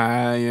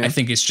 Yeah. I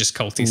think it's just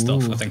culty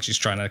stuff. I think she's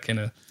trying to kind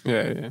of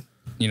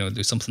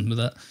do something with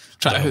that.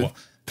 Try to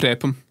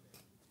prep him.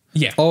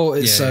 Yeah. Oh,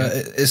 it's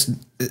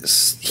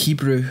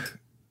Hebrew.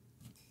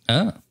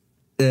 Ah.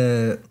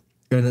 And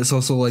it's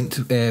also linked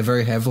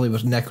very heavily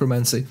with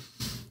necromancy.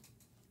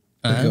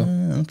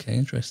 Okay,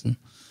 interesting.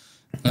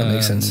 That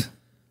makes sense.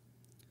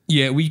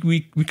 Yeah, we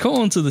caught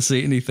onto the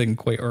Satany thing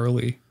quite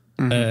early.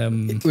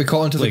 We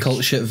caught onto the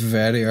cult shit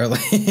very early.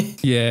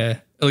 Yeah,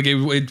 like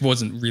it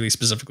wasn't really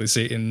specifically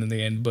Satan in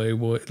the end, but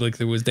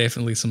there was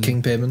definitely some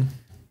King Payman,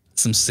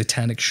 some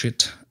satanic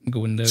shit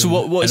going down. So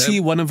what is he?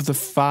 One of the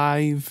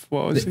 5?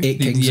 What was the he? 8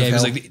 kings of hell. It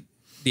was like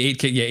the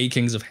 8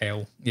 kings of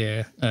hell.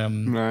 Yeah,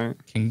 right.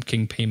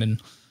 King Payman.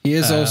 He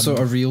is also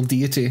a real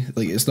deity.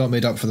 Like, it's not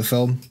made up for the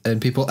film,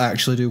 and people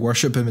actually do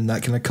worship him in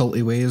that kind of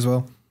culty way as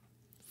well.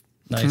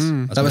 Nice.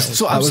 That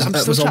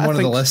was on one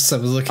of the lists I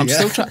was looking at.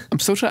 I'm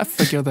still trying to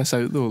figure this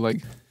out though.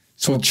 Like,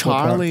 so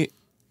Charlie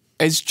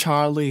is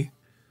Charlie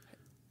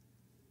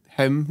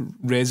him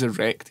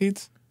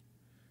resurrected?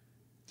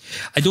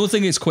 I don't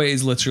think it's quite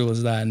as literal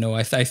as that. No,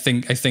 I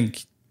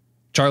think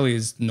Charlie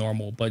is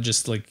normal, but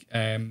just like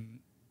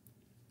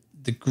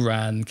the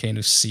Gran kind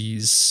of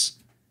sees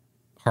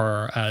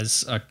her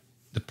as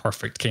the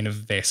perfect kind of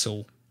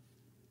vessel,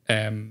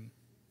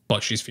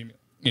 but she's female,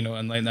 you know,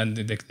 and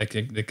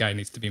the guy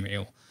needs to be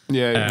male.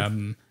 Yeah.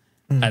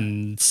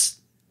 And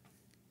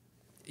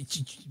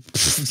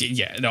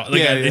yeah, no,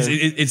 like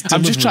it's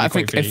I'm just trying to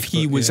think vague, if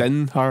he was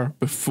in her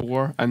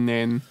before and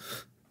then, do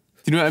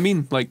you know what I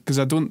mean? Like, because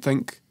I don't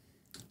think.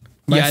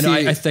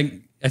 I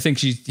think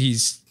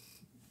he's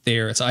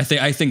there. So I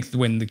think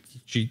when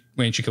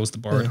she kills the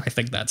bird, I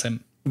think that's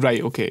him.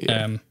 Right. Okay.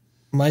 Yeah.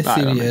 My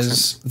theory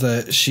is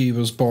that she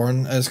was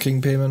born as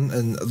King Payman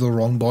in the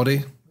wrong body.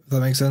 If that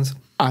makes sense.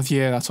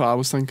 Yeah, that's what I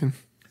was thinking.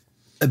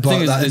 But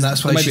and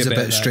that's why she's a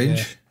bit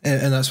strange,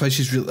 and that's why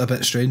she's a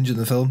bit strange in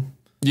the film.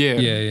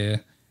 Yeah.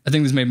 I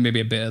think there's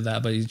maybe a bit of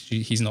that, but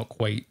he's not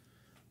quite.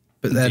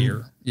 But then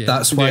there. Yeah.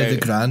 that's why the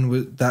Gran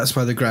would. That's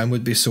why the Gran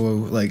would be so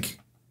like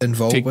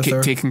involved with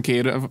her, taking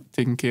care of her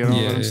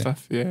and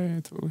stuff.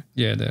 Yeah, totally.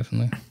 Yeah,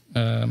 definitely.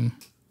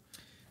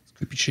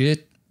 Creepy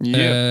shit.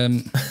 Yeah.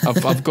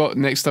 I've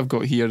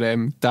got here.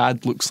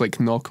 Dad looks like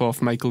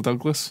knockoff Michael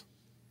Douglas.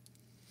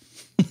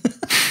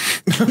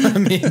 I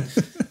mean,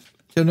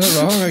 you're not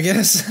wrong, I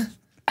guess.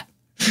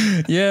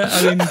 Yeah,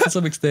 I mean, to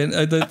some extent,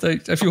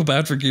 I feel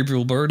bad for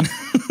Gabriel Byrne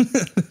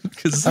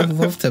because I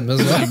loved him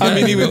as well.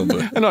 I mean,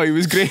 I know he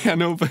was great. I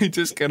know, but he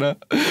just kind of,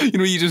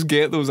 you just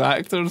get those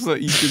actors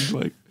that you could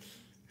like.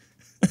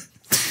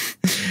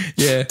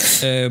 Yeah,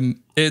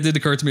 it did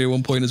occur to me at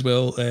one point as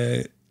well.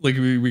 Like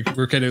we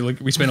were kind of like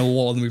we spent a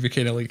lot of the movie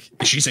kind of like,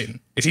 is she Satan?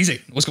 Is he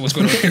Satan? What's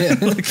going on here?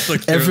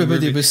 like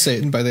everybody was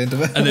Satan by the end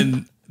of it. And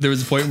then there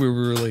was a point where we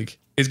were like,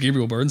 is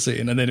Gabriel Byrne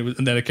Satan? And then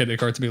it kind of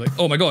occurred to me like,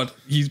 oh my god,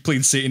 he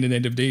played Satan in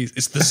End of Days.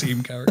 It's the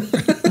same character.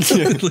 Like,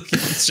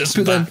 it's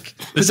just back.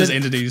 This is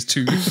End of Days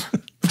 2.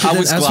 I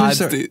was glad.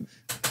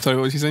 Sorry,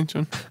 what was you saying,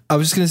 John? I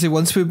was just going to say,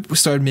 once we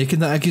started making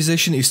that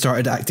accusation, he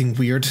started acting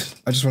weird.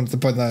 I just wanted to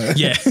point that out.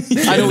 Yeah.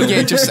 I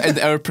know, just in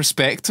our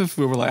perspective,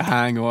 we were like,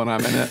 hang on a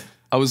minute.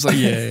 I was like,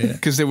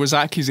 because there was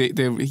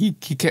accusation. He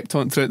kept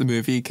on, throughout the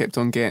movie, he kept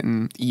on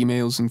getting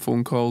emails and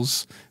phone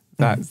calls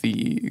that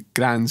the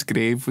Gran's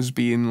grave was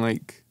being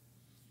like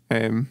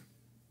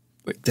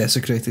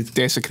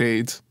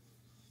desecrated.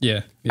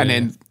 Yeah.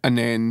 And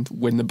then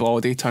when the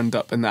body turned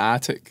up in the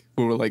attic,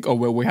 we were like, oh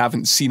well, we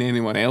haven't seen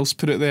anyone else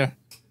put it there.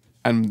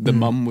 And the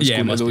mum was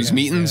going to those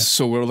meetings,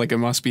 so we were like, it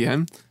must be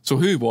him. So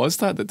who was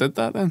that did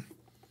that then?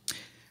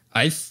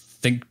 I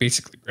think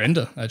basically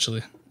Brenda,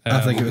 actually. I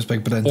think it was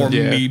Big Brenda. Or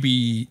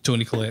maybe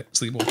Toni Collette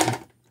sleepwalking.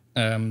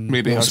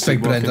 Maybe it's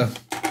Big Brenda.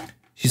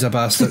 She's a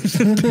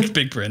bastard.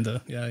 Big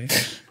Brenda, yeah.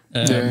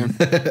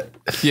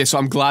 So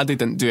I'm glad they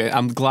didn't do it.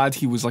 I'm glad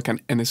he was like an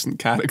innocent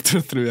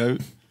character throughout.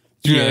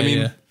 Do you know what I mean?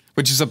 Yeah.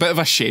 Which is a bit of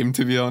a shame,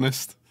 to be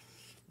honest.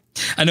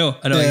 I know.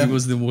 He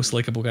was the most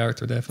likable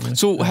character, definitely.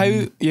 So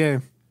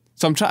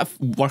So I'm trying to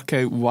work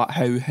out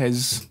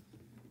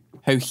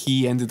how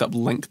he ended up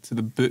linked to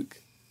the book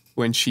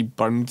when she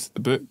burned the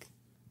book.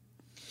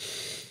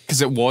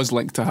 Because it was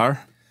linked to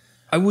her.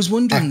 I was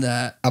wondering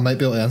that. I might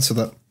be able to answer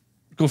that.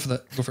 Go for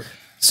it.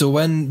 So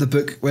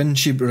when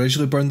she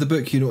originally burned the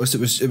book, you noticed it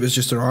was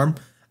just her arm.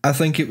 I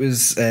think it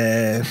was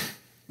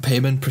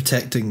Payman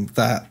protecting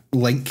that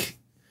link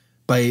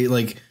by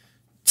like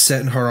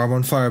setting her arm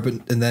on fire,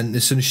 and then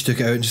as soon as she took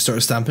it out and she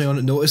started stamping on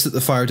it, noticed that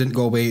the fire didn't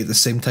go away at the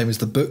same time as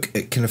the book.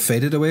 It kind of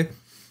faded away.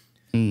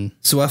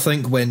 So I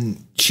think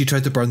when she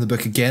tried to burn the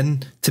book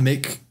again to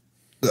make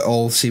it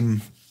all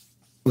seem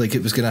like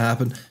it was going to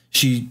happen,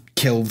 King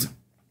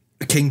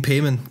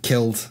Payman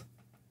killed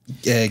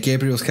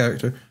Gabriel's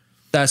character.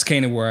 That's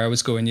kind of where I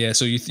was going. Yeah.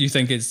 So you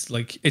think it's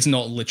like, it's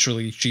not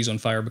literally she's on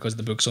fire because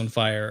the book's on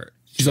fire.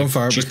 She's on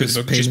fire because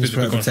Payman's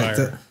trying to protect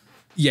it.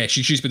 Yeah,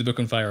 she's put the book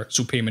on fire,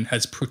 so Payman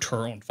has put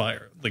her on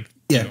fire.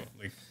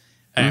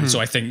 So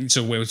I think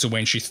so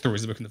when she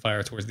throws the book in the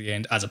fire towards the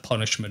end, as a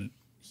punishment,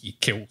 he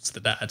kills the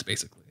dad,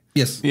 basically.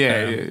 Yes.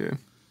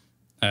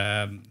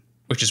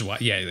 Which is why,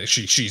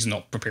 she's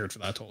not prepared for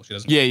that at all. She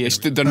doesn't.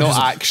 They're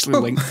not actually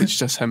linked. It's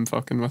just him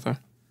fucking with her.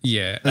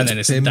 Yeah, and then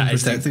it's Payman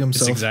protecting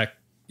himself.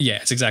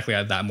 It's exactly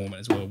at that moment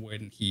as well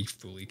when he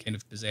fully kind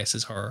of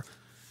possesses her.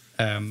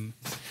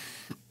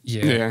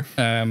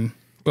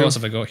 What else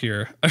have I got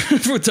here?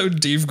 I wrote down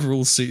Dave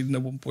Grohl's Satan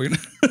at one point.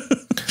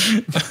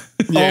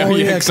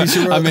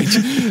 I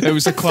mentioned it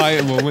was a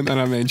quiet moment, and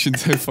I mentioned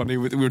how funny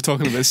we were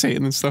talking about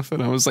Satan and stuff,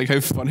 and I was like, how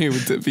funny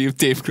would it be if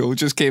Dave Grohl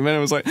just came in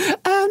and was like,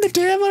 I'm the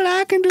devil,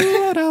 I can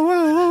do what I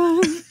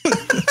want.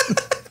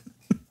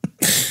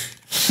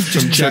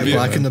 Just Jack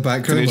Black in the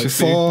background, like,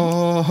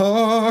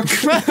 fuck.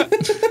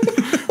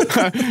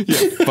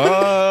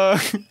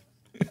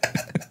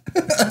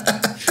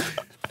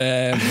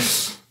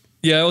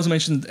 I also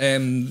mentioned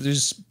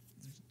there's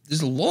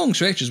long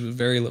stretches with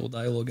very little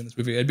dialogue in this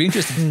movie. I'd be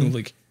interested to know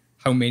like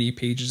how many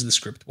pages the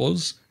script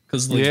was,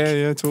 because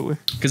totally.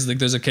 Because like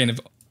there's a kind of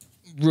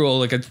rule,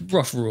 like a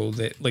rough rule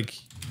that like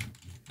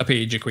a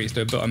page equates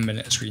to about a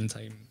minute of screen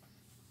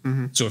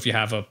time. So if you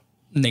have a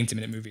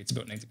 90-minute movie, it's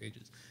about 90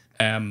 pages.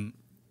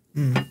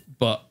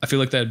 But I feel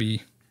like that'd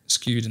be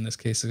skewed in this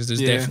case because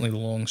there's definitely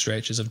long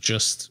stretches of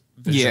just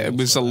it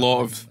was a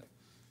lot of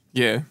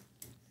and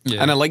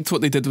I liked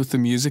what they did with the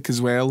music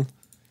as well,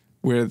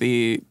 where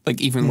they like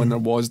even when there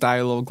was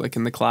dialogue like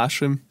in the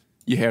classroom,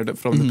 you heard it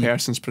from the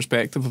person's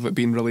perspective of it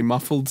being really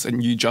muffled,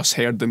 and you just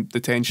heard the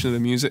tension of the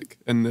music,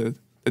 and the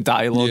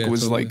dialogue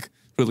was like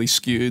really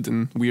skewed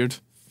and weird.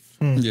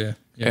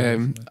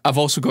 I've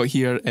also got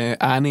here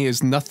Annie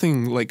is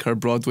nothing like her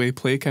Broadway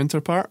play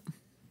counterpart.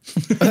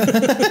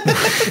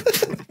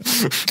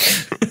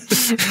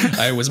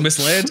 I was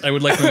misled. I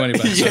would like my money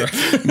back, sir.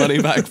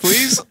 Money back,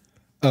 please.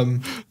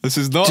 This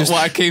is not what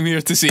I came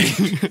here to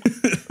see.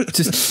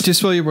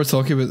 just while you were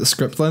talking about the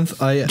script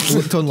length, I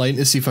looked online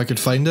to see if I could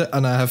find it,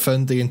 and I have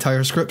found the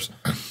entire script.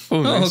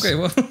 Oh, nice. Okay.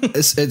 Well,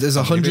 it is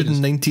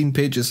 119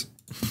 pages.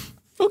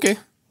 Okay.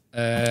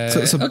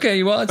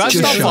 Okay. Well, that's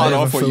not far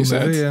off what you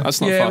said. Movie,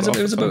 That's not far off.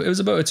 It was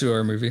about a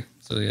 2-hour movie.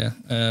 So yeah.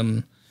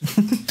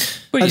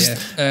 But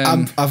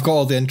I've got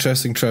all the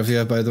interesting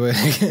trivia, by the way.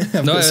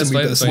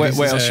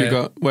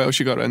 What else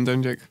you got written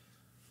down, Jake?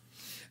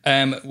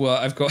 Well,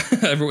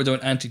 I wrote down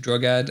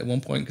anti-drug ad at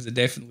one point because it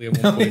definitely at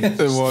one point it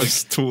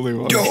was totally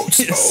was. Don't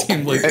smoke. It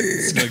seemed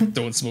like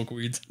don't smoke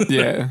weed.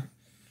 Yeah.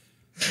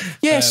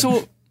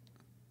 So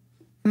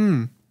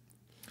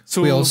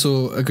we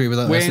also agree with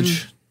that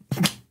message.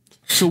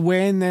 So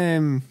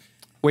when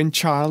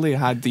Charlie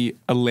had the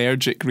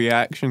allergic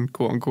reaction,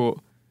 quote unquote,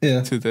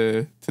 to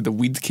the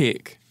weed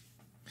cake.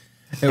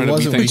 It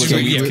wasn't weed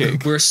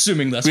cake. We're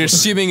assuming that's. We're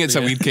assuming it's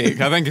a weed cake.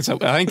 I think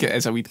it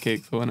is a weed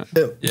cake, though, isn't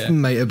it? It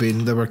might have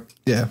been. There were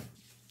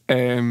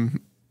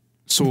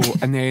So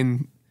and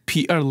then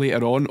Peter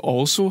later on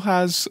also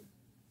has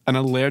an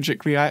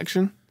allergic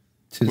reaction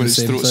when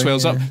his throat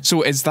swells up.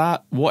 So is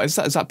that what is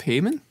that? Is that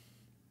payment?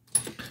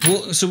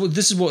 Well, so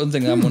this is one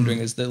thing I'm wondering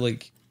is that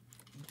like,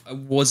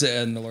 was it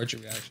an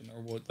allergic reaction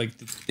or what? Like,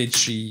 did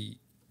she?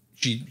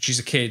 She's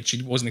a kid.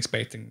 She wasn't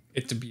expecting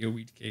it to be a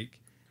weed cake.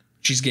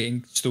 She's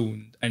getting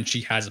stoned and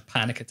she has a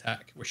panic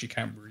attack where she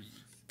can't breathe.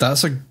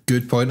 That's a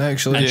good point,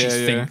 actually. And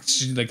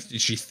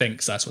she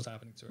thinks that's what's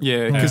happening to her.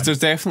 Yeah, because there's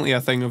definitely a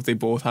thing of they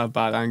both have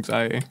bad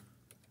anxiety.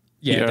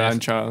 Yeah, Peter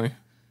and Charlie.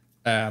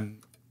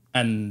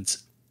 And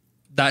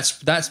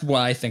that's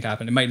what I think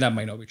happened. That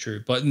might not be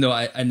true, but no.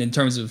 And in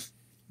terms of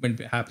when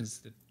it happens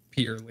to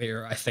Peter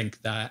later, I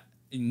think that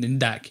in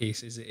that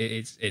case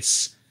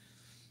it's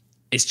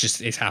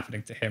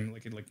happening to him.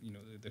 Like you know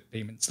the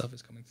payment stuff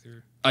is coming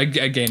through. That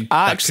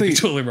could be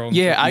totally wrong.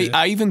 Yeah,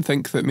 I even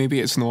think that maybe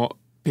it's not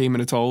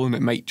payment at all, and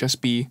it might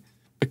just be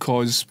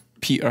because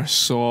Peter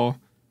saw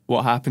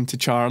what happened to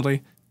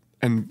Charlie,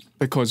 and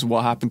because of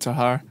what happened to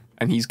her,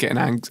 and he's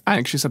getting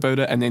anxious about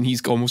it, and then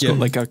he's almost got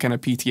like a kind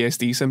of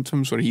PTSD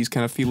symptoms where he's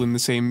kind of feeling the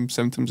same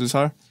symptoms as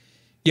her.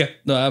 Yeah,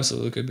 no,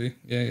 absolutely could be.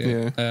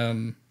 Yeah.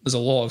 There's a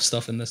lot of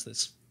stuff in this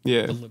that's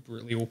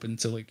deliberately open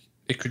to like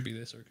it could be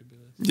this or it could be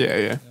this.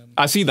 Yeah.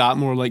 I see that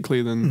more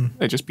likely than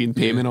it just being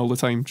payment all the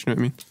time. Do you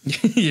know what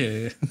I mean?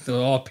 Yeah. They're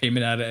all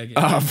payment at it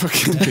again.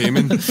 Fucking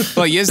payment.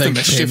 Well, he is the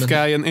mischief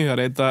guy, isn't he? I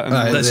read that.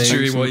 That's true.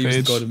 He was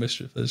the god of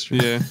mischief. That's true.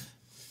 Yeah.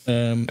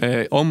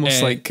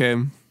 Almost like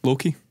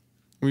Loki.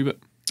 A wee bit.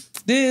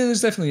 Yeah,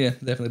 there's definitely a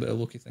bit of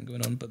Loki thing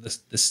going on, but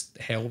this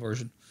hell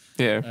version.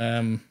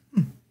 Yeah.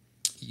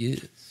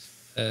 Yes.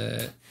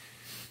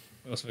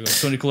 What else have we got?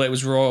 Toni Collette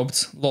was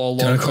robbed. A lot of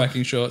long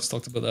cracking shots.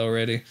 Talked about that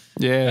already.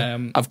 Yeah.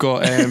 I've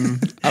got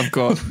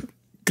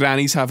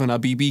Granny's having a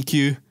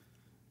BBQ.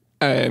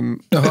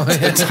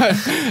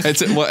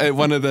 It's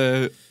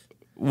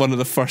one of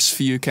the first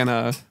few kind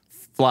of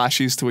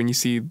flashes to when you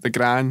see the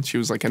Gran. She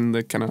was like in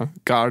the kind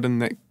of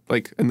garden,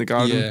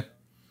 Yeah.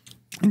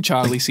 And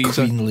Charlie sees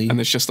her, Lee. and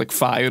there's just like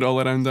fire all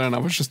around her, and I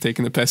was just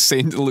taking the piss,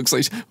 saying it looks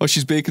like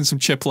she's baking some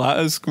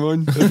chipolatas. Come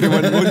on,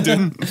 everyone, what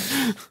doing?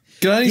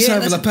 Granny's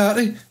having a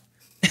party.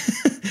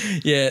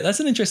 Yeah, that's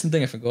an interesting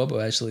thing I forgot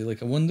about actually.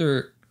 Like, I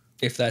wonder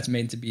if that's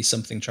meant to be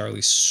something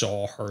Charlie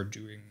saw her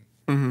doing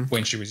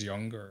when she was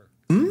younger.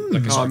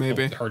 Like,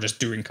 maybe her just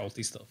doing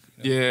culty stuff.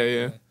 You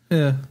know?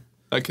 Yeah.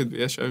 That could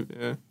be a shout.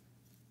 Yeah.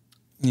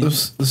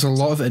 There's a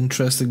lot of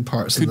interesting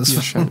parts in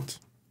this film.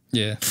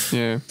 Yeah.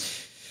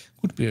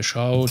 Would be a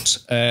shout.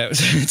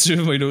 Two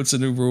of my notes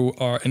in a row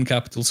are in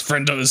capitals.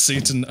 Frenda is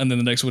Satan, and then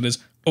the next one is,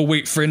 oh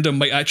wait, Frenda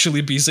might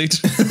actually be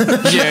Satan.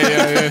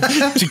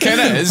 Yeah. She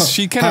kind of is.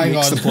 She kind of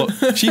makes the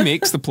plot. She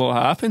makes the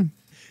plot happen.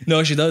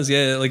 No, she does.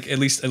 Yeah, like at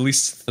least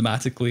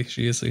thematically,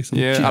 she is Satan.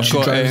 Yeah, I've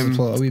got the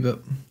plot a wee bit.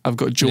 I've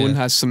got Joan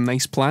has some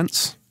nice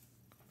plants.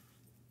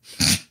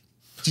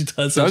 She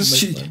does.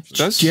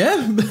 Does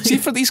yeah? See,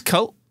 for these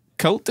cult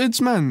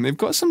dudes, man, they've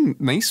got some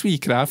nice wee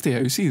crafty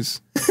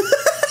houses.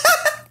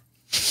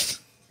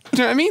 Do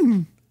you know what I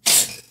mean?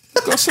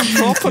 Got some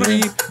proper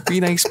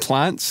wee nice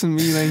plants and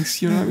wee nice,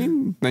 you know what I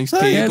mean? Nice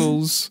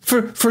tables.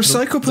 For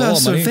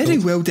psychopaths, they're very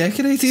well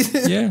decorated.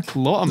 Yeah, a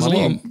lot of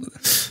money.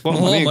 A lot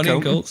of money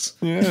in cults.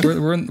 Yeah,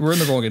 we're in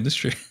the wrong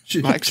industry.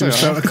 Actually,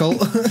 start a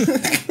cult.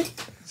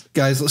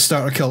 Guys, let's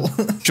start a cult.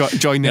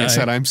 Join the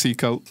SRMC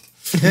cult.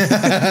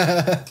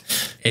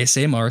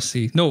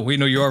 SMRC. No, wait,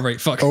 no, you are right.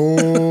 Fuck.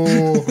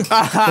 Oh.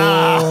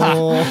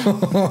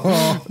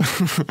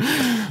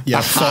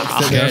 Yeah,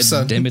 fuck there,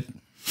 son. Damn it.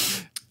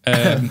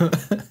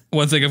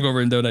 One thing I've got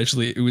written down,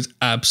 actually, it was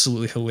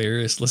absolutely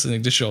hilarious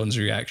listening to Sean's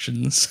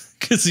reactions,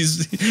 because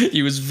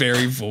he was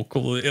very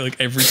vocal. Like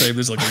every time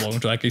there's like a long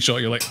tracking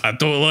shot, you're like, I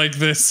don't like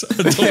this.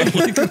 I don't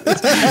like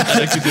this.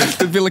 And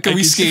it'd be like a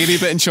wee scary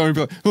bit, and Sean would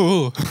be like,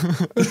 oh.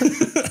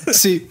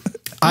 See,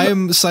 I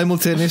am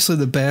simultaneously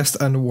the best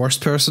and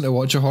worst person to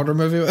watch a horror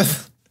movie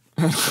with.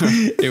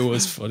 It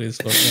was funny as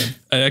fuck, man.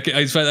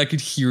 And I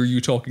could hear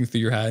you talking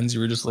through your hands. You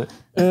were just like,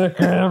 what's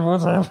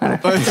happening?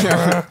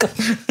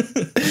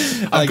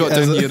 I've got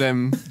down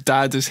here,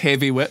 Dad is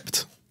heavy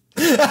whipped.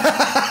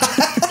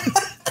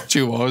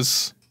 She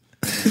was.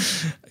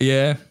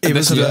 Yeah. It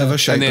was a bit of a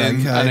shite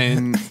and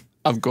then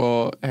I've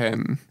got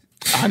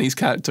Annie's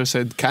character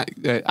said,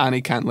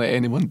 Annie can't let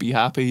anyone be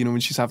happy, you know,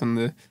 when she's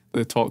having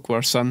the talk with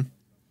her son.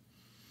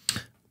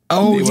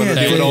 Oh,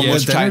 they were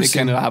almost trying to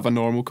kind of have a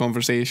normal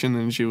conversation,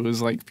 and she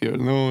was like, pure,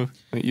 no,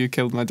 like, you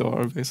killed my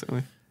daughter,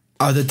 basically.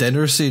 Oh, the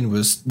dinner scene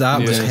was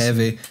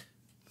heavy.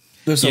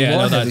 There's a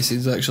lot of heavy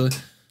scenes, actually.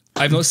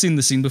 I've not seen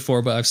the scene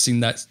before, but I've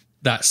seen that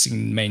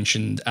scene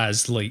mentioned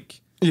as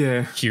like,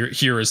 here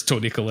is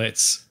Toni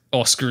Collette's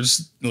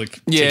Oscars.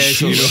 Like, she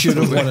should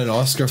have won an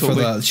Oscar for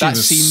that. She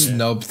was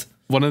snubbed.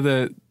 One of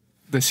the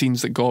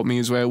scenes that got me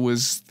as well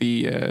was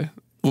the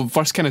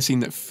first kind of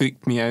scene that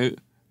freaked me out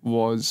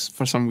was,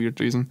 for some weird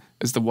reason,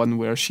 is the one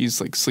where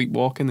she's like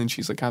sleepwalking and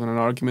she's like having an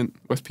argument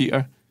with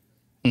Peter.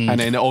 And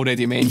then it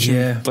already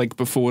mentioned like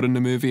before in the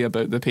movie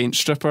about the paint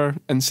stripper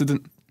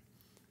incident.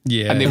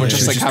 Yeah. And they were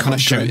just like having a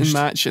shouting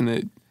match,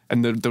 and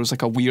there was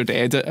like a weird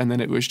edit, and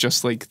then it was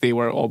just like they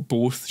were all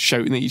both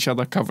shouting at each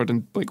other, covered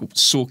in like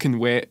soaking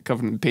wet,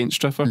 covered in paint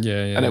stripper.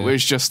 And it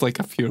was just like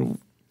a pure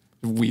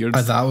weird.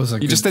 That was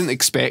you just didn't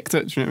expect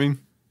it. Do you know what I mean?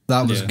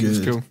 That was good. It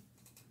was cool.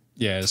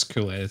 Yeah, it's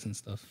cool edit and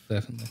stuff,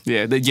 definitely.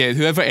 Yeah,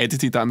 whoever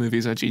edited that movie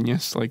is a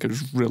genius. Like, it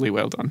was really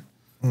well done.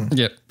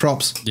 Yeah,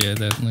 props. Yeah,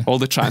 definitely. All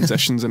the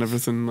transitions and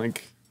everything,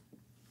 like.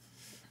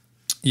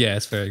 Yeah,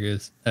 it's very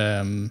good.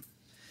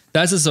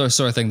 That's the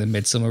sort of thing that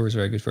Midsommar was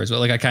very good for as well.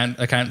 Like, I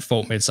can't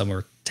fault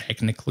Midsommar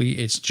technically.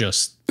 It's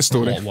just the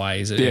story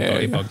wise.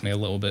 It bugged me a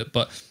little bit,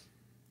 but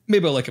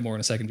maybe I'll like it more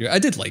in a second year. I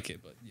did like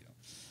it, but you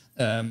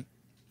know.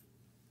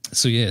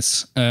 So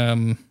yes.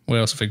 What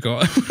else have I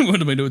got?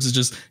 One of my notes is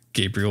just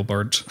Gabriel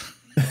Byrne.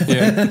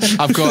 Yeah,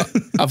 I've got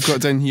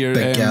down here.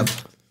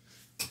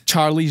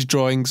 Charlie's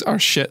drawings are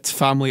shit.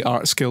 Family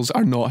art skills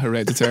are not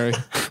hereditary.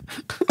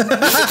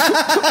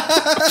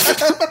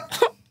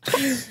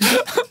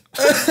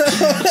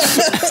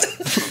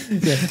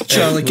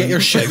 Charlie, get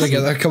your shit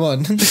together. Come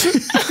on, come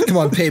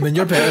on, Payman,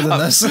 you're better than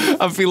this.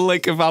 I feel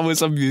like if I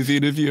was a movie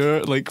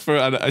reviewer, like for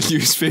a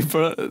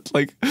newspaper,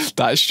 like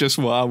that's just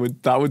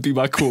what that would be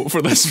my quote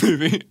for this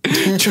movie.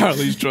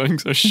 Charlie's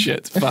drawings are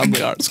shit.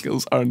 Family art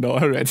skills are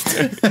not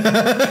hereditary.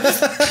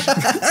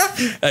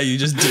 You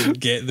just didn't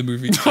get the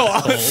movie at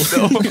all.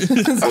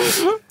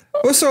 No.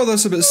 What's all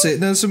this about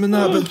Satanism and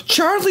that? But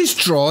Charlie's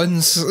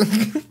drawings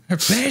are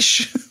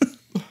bish.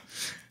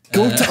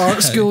 Go to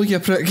art school, you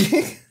prick.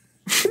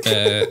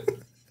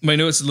 My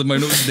notes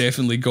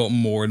definitely got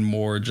more and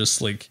more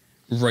just like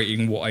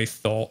writing what I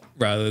thought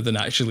rather than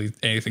actually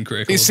anything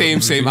critical.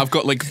 Same. I've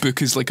got like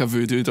book is like a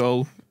voodoo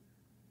doll.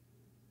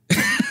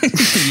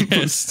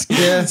 Yes.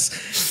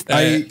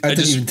 I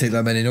didn't even take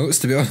that many notes,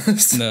 to be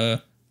honest. No,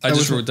 I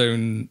just wrote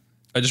down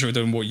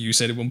what you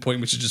said at one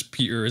point, which is just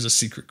Peter is a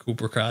secret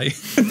Cobra Kai.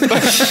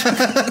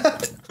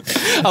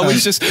 I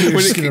was just when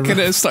it kind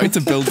of started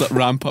to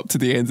ramp up to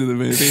the end of the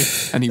movie,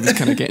 and he was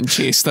kind of getting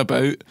chased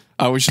about.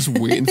 I was just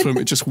waiting for him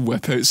to just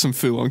whip out some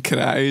full on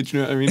karate. Do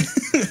you know what I mean?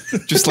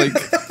 Just like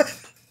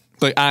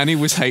Annie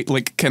was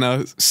like kind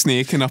of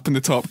snaking up in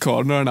the top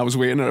corner, and I was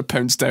waiting for her to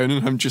pounce down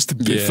on him just to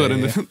beef her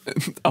in the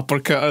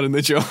uppercut her in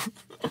the jaw.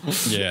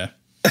 Yeah,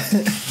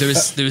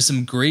 there was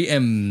some great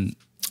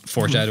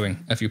foreshadowing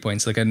a few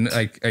points. Like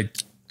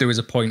there was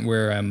a point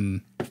where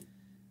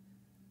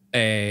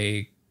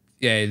the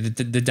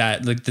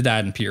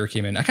dad and Peter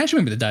came in. I can't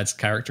remember the dad's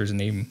character's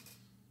name.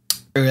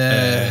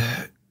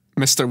 Mr.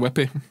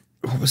 Whippy.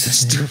 What was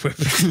his name?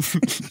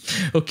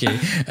 Whippy.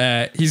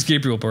 Okay, he's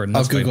Gabriel Byrne.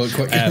 I'll Google it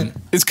quick.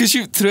 It's because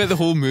throughout the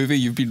whole movie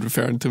you've been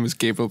referring to him as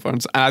Gabriel Byrne.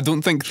 And I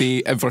don't think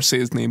they ever say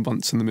his name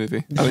once in the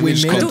movie. I think they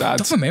just call him Dad. I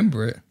don't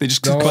remember it. They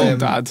just call him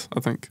Dad,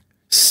 I think.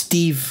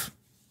 Steve.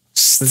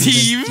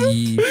 His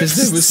name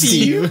was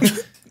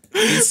Steve.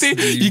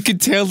 You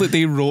could tell that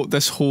they wrote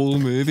this whole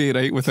movie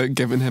right without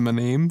giving him a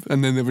name,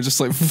 and then they were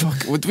just like,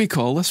 "Fuck, what do we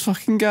call this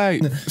fucking guy?"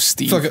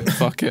 Steve.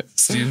 Fuck it.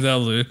 Steve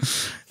Dalu.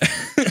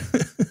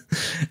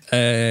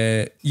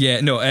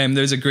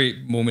 There's a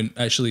great moment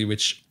actually,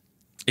 which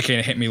it kind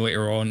of hit me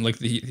later on. Like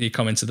he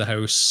come into the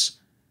house,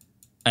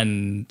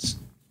 and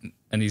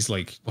he's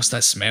like, "What's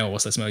that smell?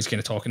 What's that smell?" He's kind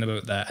of talking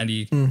about that, and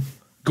he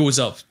goes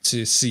up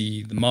to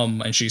see the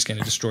mum, and she's kind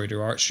of destroyed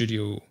her art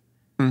studio.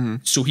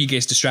 So he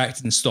gets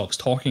distracted and stops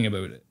talking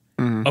about it.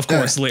 of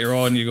course, later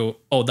on you go,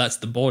 oh, that's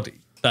the body.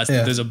 That's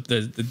there's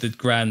the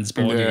Grand's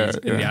body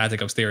in the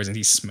attic upstairs, and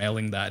he's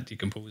smelling that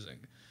decomposing.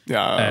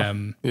 Yeah,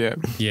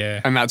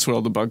 and that's where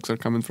all the bugs are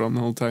coming from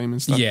the whole time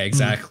and stuff. Yeah,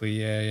 exactly.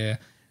 Yeah.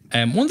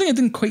 One thing I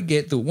didn't quite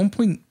get though. One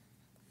point,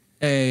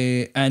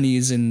 Annie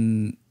is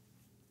in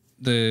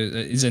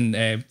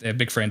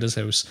Big Frienda's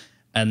house,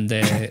 and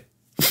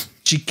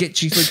she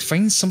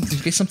finds something.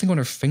 She gets something on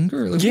her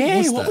finger. Like,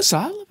 what was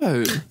that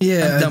about?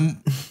 Yeah,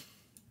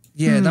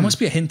 that must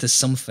be a hint to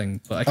something,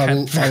 but I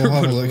can't figure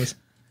out what it was.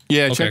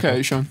 Yeah, check it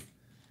out, Sean.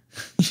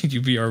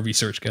 You be our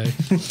research guy.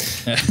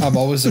 I'm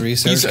always the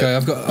research guy.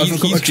 I've got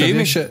my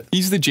trivia shit.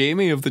 He's the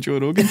Jamie of the Joe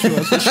Rogan show.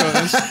 That's what Sean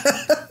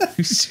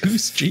is.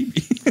 Who's Jamie?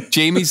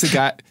 Jamie's the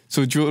guy.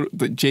 So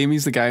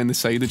Jamie's the guy on the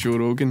side of Joe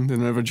Rogan.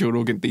 And whenever Joe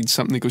Rogan needs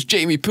something, he goes,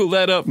 "Jamie, pull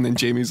that up," and then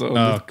Jamie's like, on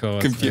the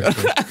computer.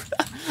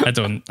 I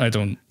don't.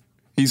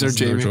 He's our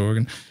Jamie. Joe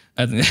Rogan.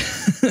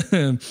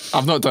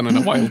 I've not done it in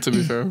a while, to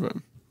be fair. But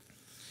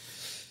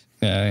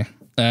yeah.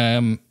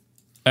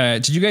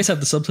 Did you guys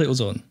have the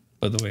subtitles on?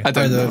 By the way, I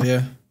did.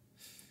 Yeah.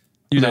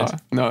 You did?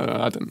 No,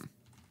 I didn't.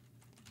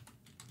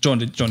 John,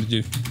 did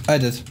you? I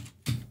did.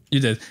 You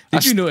did.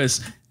 Did you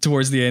notice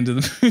towards the end of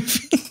the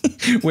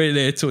movie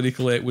when Toni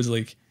Collette was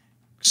like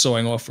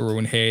sawing off her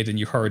own head, and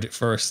you heard it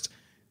first?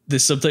 The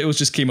subtitles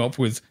just came up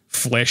with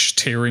flesh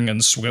tearing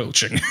and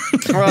squelching.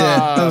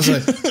 I was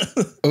like,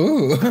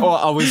 ooh.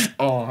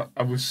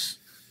 I was.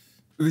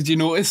 Did you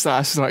notice that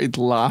I started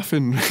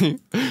laughing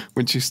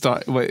when she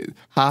started, like,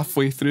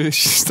 halfway through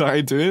she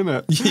started doing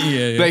it?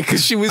 Yeah. Like,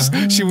 cause she was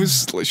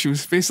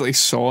basically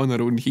sawing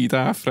her own head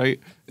off, right?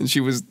 And she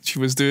was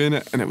doing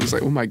it, and it was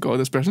like, oh my god,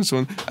 this person's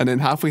sawing. And then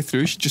halfway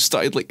through, she just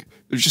started, like,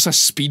 it was just a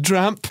speed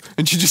ramp,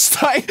 and she just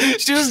started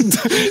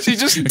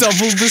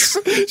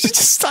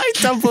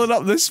doubling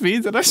up the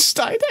speed, and I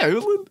started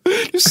howling,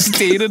 just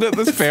staring at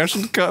this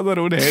person cutting their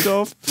own head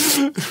off.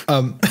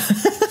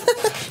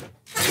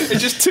 It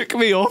just took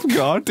me off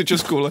guard to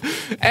just go like,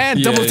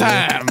 and double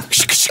time.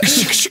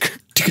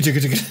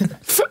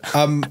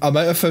 I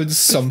might have found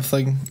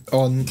something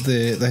on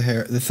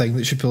the thing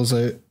that she pulls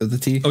out of the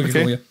tea.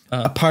 Okay.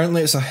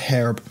 Apparently it's a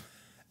herb.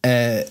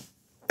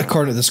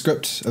 According to the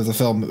script of the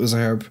film, it was a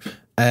herb.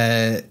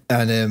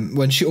 And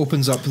when she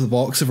opens up the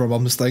box of her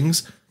mum's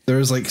things,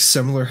 there's like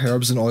similar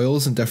herbs and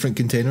oils in different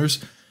containers.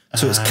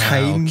 So it's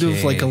kind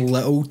of like a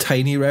little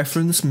tiny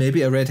reference,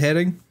 maybe a red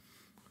herring.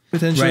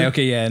 Right.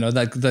 Okay. Yeah. No.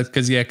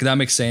 That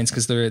makes sense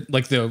because they're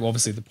like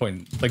obviously the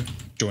point, like,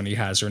 Joni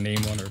has her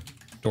name on her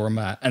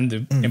doormat, and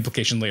the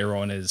implication later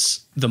on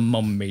is the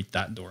mum made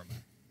that doormat.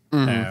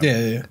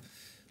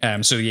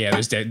 So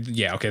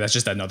okay, that's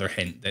just another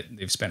hint that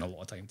they've spent a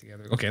lot of time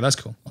together. Okay, that's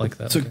cool. I like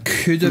that. So it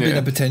could have been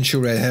a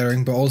potential red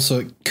herring, but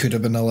also it could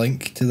have been a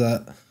link to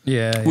that.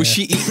 Yeah. Was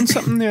she eating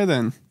something there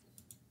then?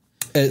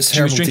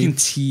 She was drinking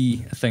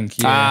tea, I think.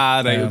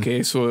 Yeah. Right.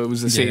 Okay. So it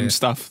was the same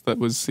stuff that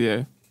was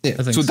Yeah.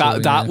 So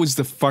that was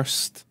the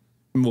first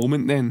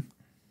moment then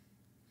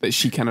that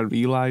she kind of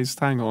realised,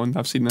 hang on,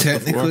 I've seen this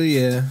technically before.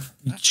 Yeah.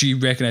 She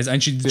recognised,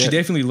 and she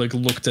definitely like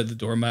looked at the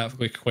doormat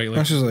quite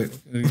like. She was like,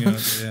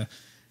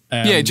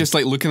 just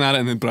like looking at it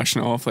and then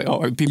brushing it off, like,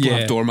 oh, people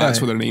have doormats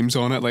with their names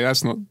on it, like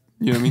that's not,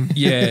 you know what I mean?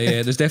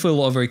 Yeah. There's definitely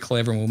a lot of very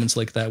clever moments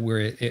like that where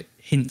it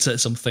hints at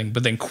something,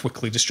 but then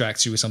quickly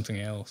distracts you with something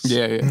else.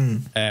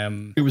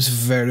 It was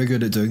very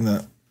good at doing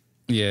that.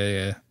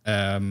 Yeah.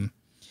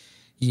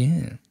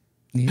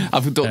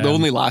 The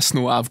only last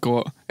note I've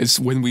got is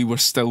when we were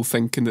still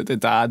thinking that the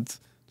dad,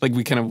 like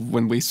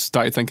when we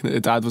started thinking that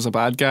the dad was a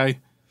bad guy.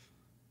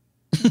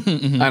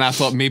 And I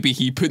thought maybe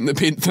he putting the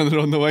paint thinner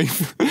on the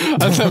wife.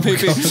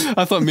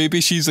 I thought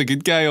maybe she's a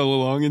good guy all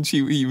along, and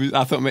he was.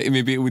 I thought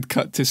maybe it would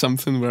cut to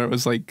something where it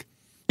was like,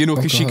 you know,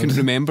 because she couldn't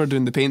remember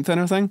doing the paint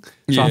thinner thing.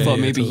 So I thought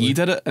maybe he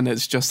did it, and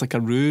it's just like a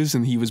ruse,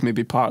 and he was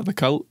maybe part of the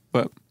cult.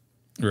 But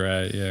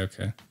right,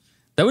 okay,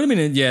 that would have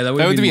been that would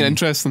have been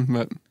interesting,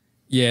 but.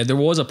 Yeah, there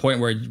was a point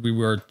where we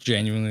were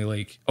genuinely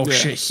like, "Oh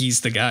shit,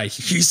 he's the guy.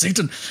 He's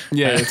Satan."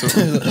 Yeah,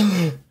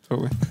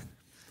 totally.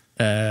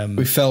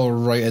 We fell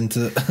right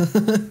into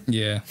it.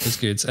 Yeah, it's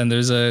good, and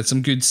there's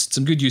some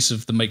good use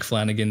of the Mike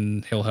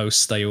Flanagan Hill House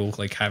style,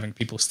 like having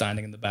people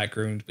standing in the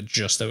background but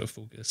just out of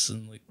focus,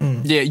 and like.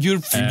 Yeah,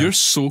 you're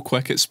so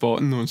quick at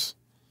spotting those.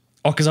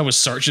 Oh, because I was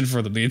searching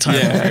for them the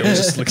entire time. I was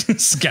just like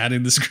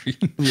scanning the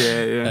screen.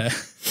 Yeah.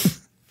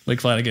 Mike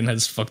Flanagan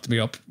has fucked me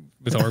up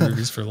with horror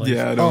movies for life.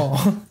 Yeah, I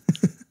know.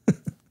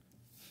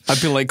 I'd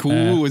be like,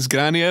 oh, is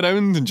Granny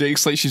around? And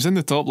Jake's like, she's in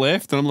the top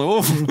left. And I'm like,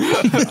 oh.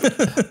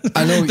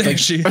 I know, like,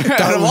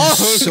 that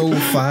was so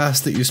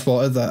fast that you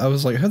spotted that. I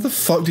was like, how the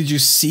fuck did you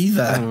see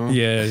that?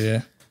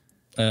 Yeah.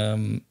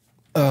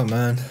 Oh,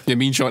 man. Yeah,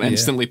 me and Sean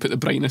instantly put the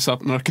brightness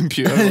up on our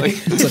computer. Like,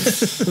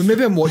 well,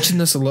 maybe I'm watching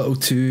this a little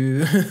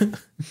too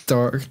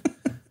dark.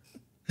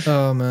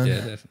 Oh, man.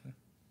 Yeah,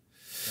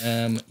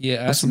 definitely.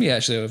 Ask me,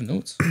 actually, I have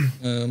notes.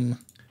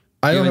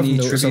 I don't have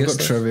notes, I've got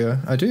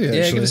trivia. I do, actually.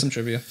 Yeah, give us some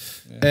trivia.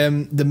 Yeah.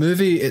 The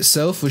movie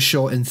itself was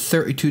shot in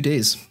 32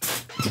 days.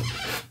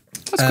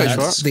 That's quite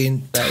short. The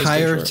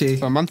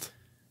entirety. A month?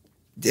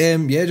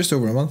 Yeah, just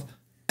over a month.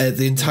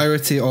 the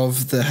entirety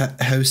of the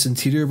house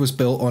interior was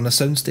built on a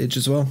soundstage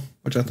as well,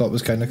 which I thought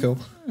was kind of cool.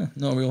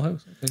 Not a real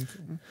house. Okay,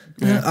 cool.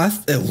 Yeah,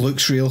 it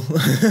looks real.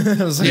 I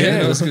was like,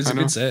 it was a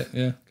good set.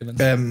 Yeah.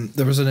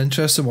 There was an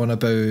interesting one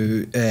about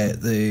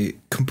the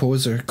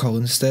composer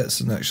Colin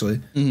Stetson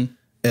actually.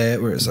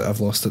 Where is it? I've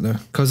lost it now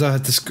because I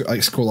had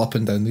to scroll up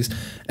and down these.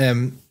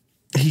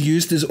 He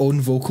used his own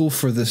vocal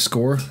for the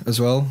score as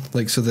well,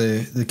 like so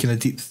the kind of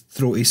deep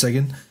throaty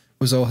singing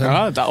was all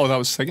him. That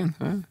was singing.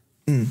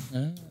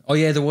 Oh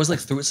yeah, there was like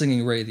throat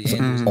singing right at the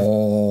end.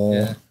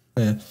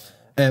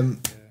 Yeah.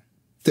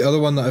 The other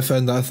one that I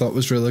found that I thought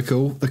was really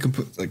cool,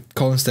 like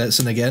Colin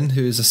Stetson again,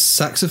 who is a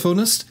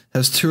saxophonist,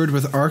 has toured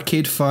with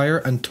Arcade Fire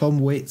and Tom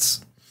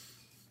Waits.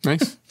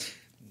 Nice.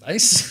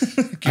 Nice.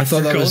 I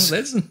thought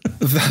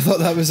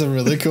that was a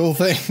really cool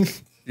thing.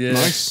 Yeah.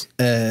 Nice.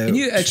 Can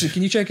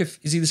you check if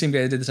is he the same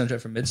guy that did the soundtrack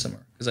for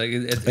Midsummer? Because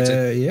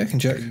yeah, I can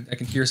check. I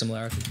can hear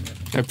similarities.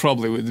 It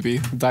probably would be.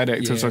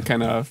 Directors are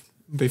kind of,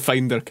 they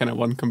find their kind of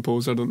one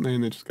composer, don't they?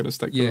 And they just kind of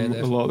stick with them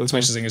a lot of the time.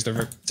 Especially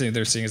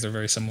they're seeing as they're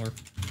very similar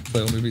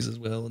style movies as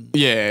well. And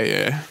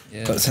yeah.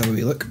 Let's have a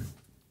wee look.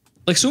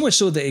 Like so much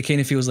so that it kind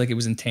of feels like it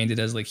was intended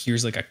as like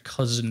here's like a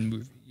cousin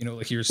movie, you know,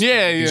 like these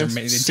are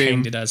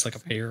intended as like a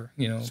pair,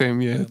 you know.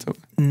 Same, yeah.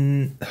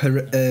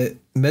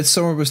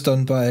 Midsummer was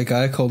done by a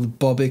guy called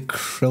Bobby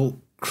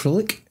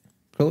Krillick.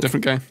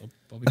 Different guy.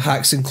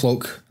 Hacks and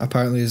Cloak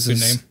apparently is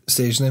his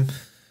stage name.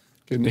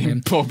 Good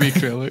name. Bobby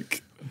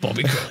Krillick.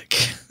 Bobby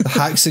Krillick.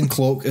 Hacks and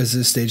Cloak is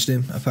his stage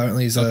name.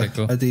 Apparently he's a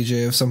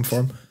DJ of some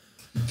form.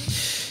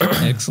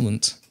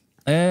 Excellent.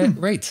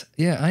 Right.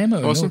 Yeah, I am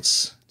out of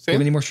notes. Do you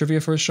have any more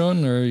trivia for us,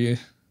 Sean, or are you?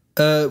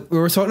 We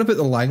were talking about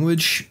the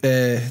language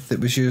that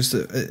was used.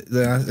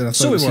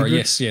 So we were,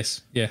 yes,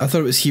 yeah. I thought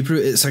it was Hebrew.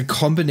 It's a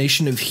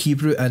combination of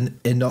Hebrew and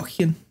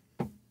Enochian.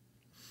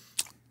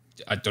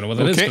 I don't know what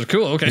that is, but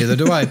cool. Okay. Neither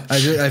do I.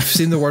 I've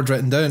seen the word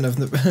written down.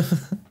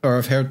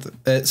 I've heard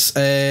it's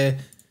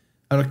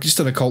just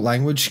an occult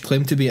language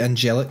claimed to be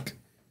angelic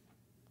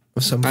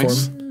of some form.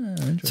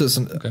 So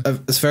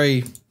it's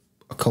very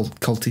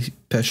culty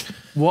pish.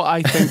 What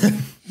I think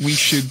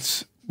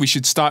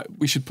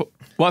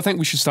what I think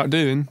we should start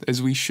doing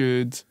is we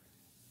should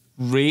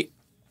rate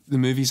the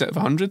movies out of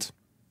 100.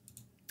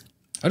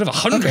 Out of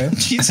 100? Okay.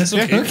 Jesus,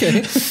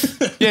 okay.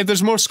 Yeah,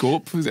 there's more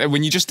scope.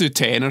 When you just do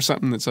 10 or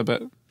something, it's a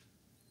bit...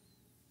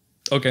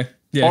 Okay.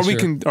 Yeah, we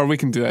can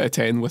do it out of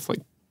 10 with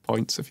like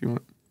points if you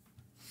want.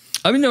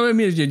 Yeah,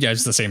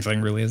 it's the same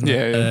thing really, isn't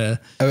it? Yeah.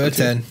 Out of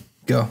 10.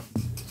 Go.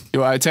 You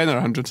want out of 10 or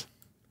 100?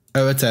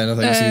 Out of 10, I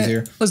think it's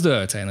easier. Let's do it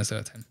out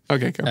of 10.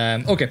 Okay, cool.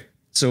 Okay.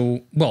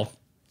 So,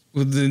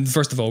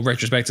 first of all,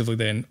 retrospectively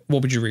then,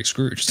 what would you rate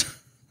Scrooged?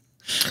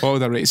 What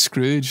would I rate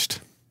Scrooged?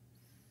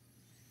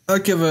 I'll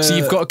give a... So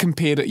you've got to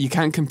compare it. You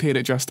can't compare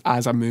it just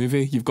as a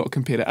movie. You've got to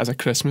compare it as a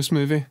Christmas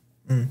movie.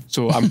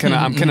 So I'm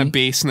kind of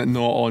basing it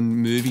not on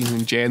movies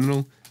in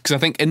general, because I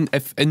think in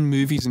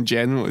movies in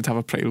general it'd have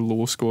a pretty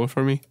low score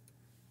for me.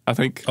 I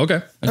think.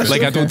 Okay.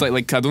 Like I don't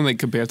think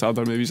compared to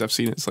other movies I've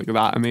seen it's like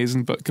that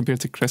amazing, but compared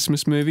to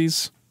Christmas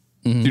movies,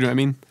 do you know what I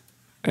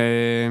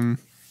mean?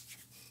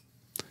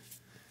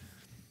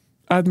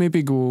 I'd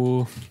maybe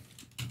go.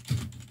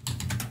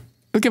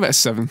 I'll give it a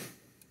 7.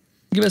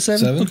 Give it a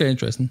 7? Okay,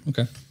 interesting.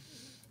 Okay.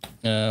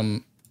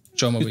 John,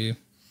 what about you?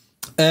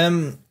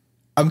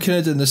 I'm kind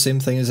of doing the same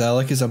thing as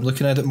Alec, as I'm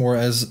looking at it more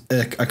as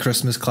a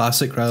Christmas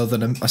classic rather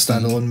than a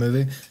standalone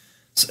movie.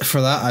 So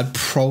for that, I'd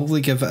probably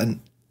give it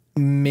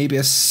maybe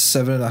a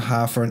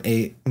 7.5 or an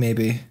 8,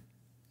 maybe.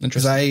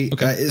 Interesting.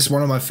 Because it's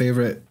one of my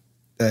favorite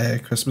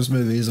Christmas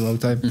movies of all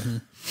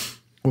time.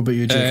 What about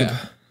you, Jacob?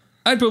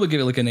 I'd probably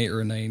give it like an 8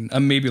 or a 9.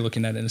 I'm maybe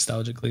looking at it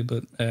nostalgically,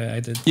 but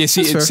I did. Yeah,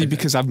 see,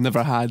 because I've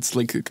never had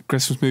like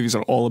Christmas movies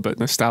are all about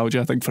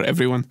nostalgia. I think for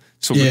everyone.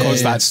 So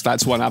because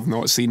that's one I've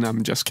not seen,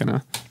 I'm just kind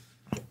of.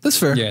 That's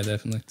fair. Yeah,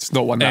 definitely. It's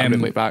not one that I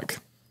relate back.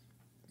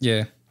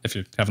 Yeah, if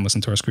you haven't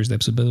listened to our Scrooge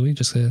episode, by the way,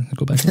 just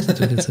go back and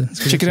listen to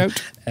it. Check it out.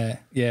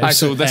 Yeah.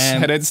 So this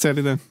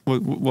Hereditary then.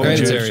 What would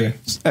you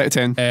rate? Out of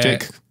 10,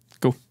 Jake,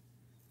 go.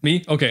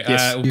 Me? Okay.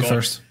 Yes, you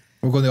first.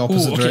 We'll go in the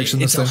opposite direction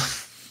this time.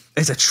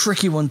 It's a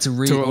tricky one to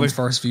rate on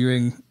first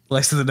viewing,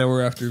 less than an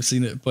hour after I've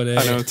seen it. But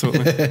I know,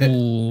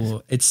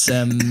 totally. It's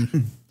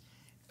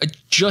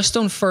just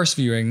on first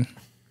viewing,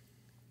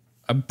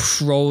 I'm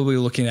probably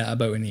looking at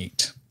about an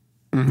 8.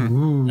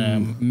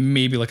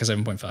 Maybe like a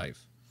 7.5.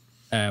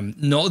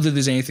 Not that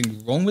there's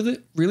anything wrong with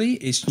it, really.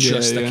 It's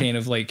just a kind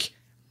of like,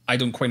 I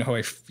don't quite know how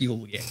I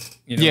feel yet.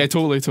 You know? Yeah,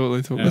 totally.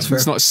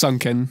 It's not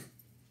sunk in.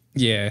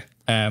 Yeah.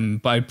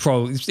 But I'd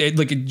probably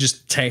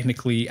just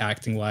technically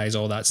acting wise,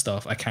 all that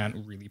stuff, I can't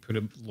really put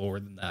it lower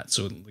than that.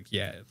 So I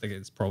think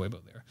it's probably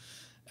about there.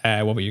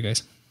 What about you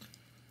guys?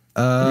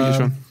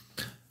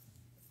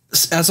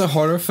 As a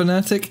horror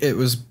fanatic, it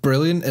was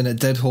brilliant and it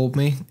did hold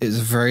me. It's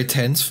a very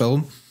tense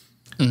film.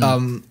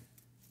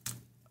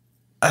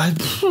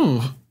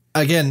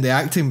 Again, the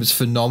acting was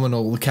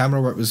phenomenal. The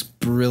camera work was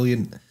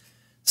brilliant.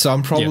 So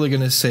I'm probably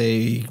going to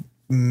say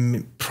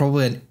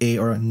probably an 8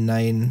 or a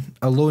 9,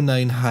 a low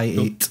 9, high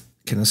 8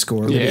 kind of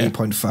score, like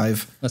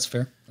 8.5. That's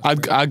fair.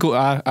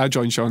 I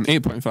joined Sean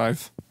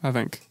 8.5. I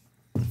think.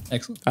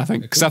 Excellent. I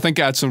think because I think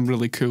it had some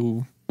really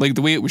cool, like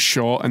the way it was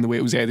shot and the way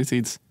it was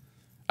edited.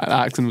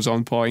 Acting was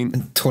on point.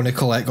 And Toni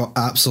Collette got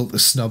absolutely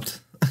snubbed.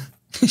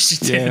 She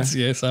did.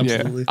 Yes,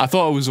 absolutely. Yeah. I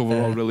thought it was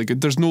overall really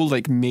good. There's no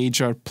like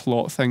major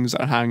plot things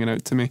that are hanging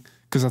out to me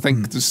because I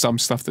think there's some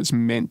stuff that's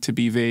meant to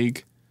be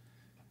vague.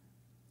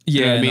 Yeah,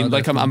 you know what I mean, no,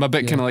 like I'm a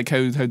bit kind of like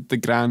how the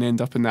gran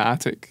end up in the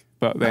attic,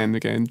 but then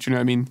again, do you know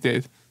what I mean?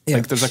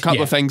 Like there's a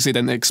couple of things they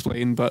didn't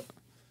explain, but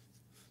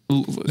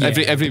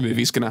every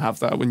movie's gonna have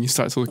that when you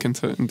start to look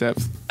into it in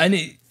depth.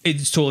 And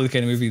it's totally the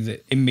kind of movie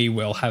that it may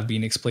well have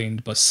been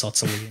explained, but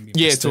subtly.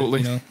 Yeah,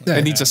 totally.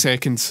 It needs a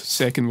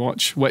second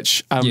watch,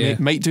 which I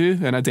might do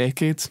in a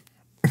decade.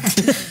 Do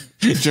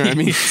you know what I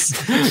mean?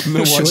 I'm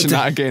not watching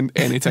that again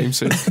anytime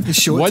soon.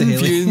 One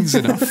viewing's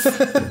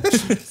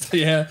enough.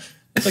 Yeah.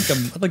 I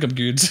think I'm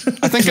good.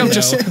 I think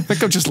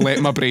I'll just let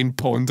my brain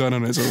ponder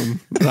on its own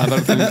rather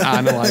than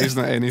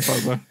analysing it any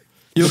further.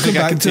 You'll come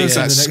back to us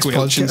in the next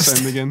squelching podcast.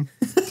 sound again.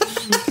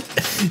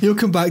 You'll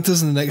come back to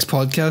us in the next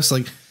podcast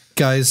like,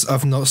 guys,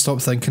 I've not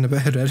stopped thinking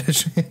about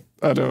Hereditary.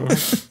 I know.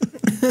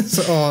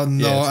 So, oh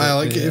no, I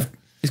like it.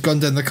 He's gone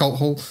down the cult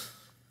hole.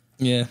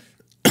 Yeah.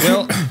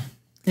 Well,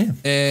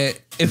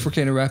 if we're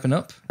kind of wrapping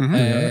up,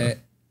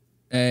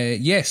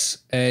 yes,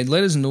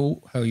 let us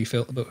know how you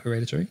felt about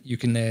Hereditary. You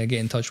can get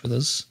in touch with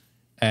us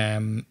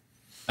in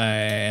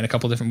a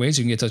couple of different ways.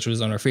 You can get in touch with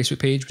us on our Facebook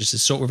page, which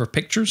is Salt River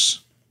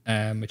Pictures,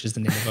 which is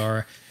the name of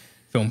our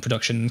film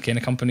production kind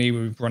of company.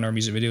 We run our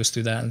music videos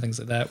through that and things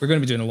like that. We're going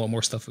to be doing a lot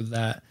more stuff with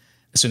that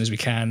as soon as we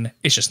can.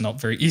 It's just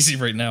not very easy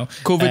right now.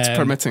 COVID's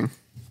permitting.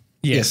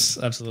 Yes,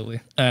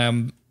 absolutely.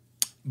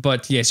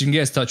 But yes, you can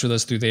get in touch with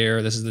us through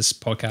there. This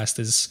podcast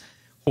is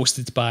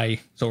hosted by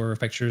Salt River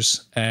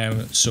Pictures.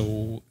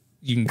 So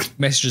you can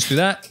message us through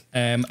that.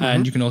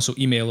 And you can also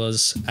email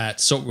us at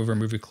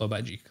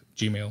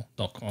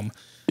saltrivermovieclub@gmail.com.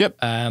 Yep.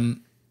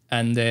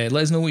 And let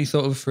us know what you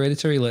thought of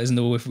Hereditary. Let us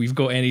know if we've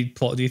got any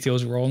plot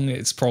details wrong.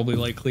 It's probably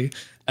likely.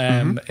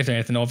 If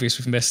anything obvious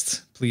we've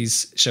missed,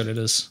 please shout at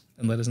us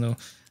and let us know.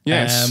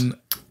 Yes.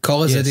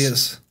 Call us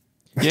idiots.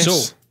 Yes.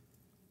 So,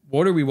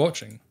 what are we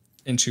watching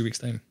in 2 weeks'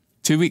 time?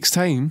 2 weeks'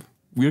 time,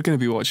 we're going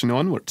to be watching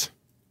Onward.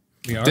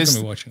 We are going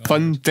to be watching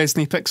fun Onward.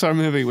 Disney Pixar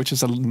movie, which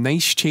is a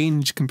nice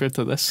change compared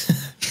to this.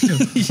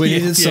 We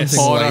needed something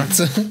light.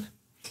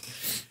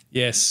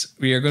 Yes,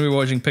 we are going to be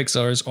watching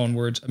Pixar's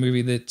Onward, a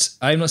movie that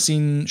I've not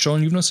seen.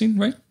 Sean, you've not seen,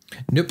 right?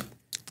 Nope.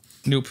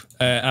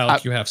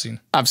 Alec, you have seen.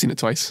 I've seen it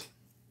twice.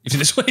 You've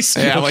seen it twice?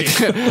 Yeah,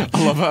 okay.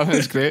 I love it.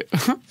 It's great.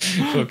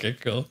 Okay,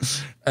 cool.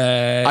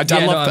 I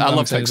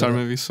love Pixar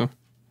movies, so.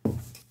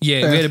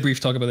 Yeah, we had a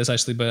brief talk about this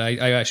actually, but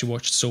I actually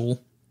watched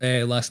Soul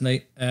last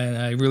night and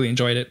I really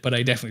enjoyed it, but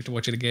I definitely have to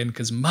watch it again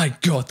because my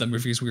God, that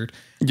movie is weird.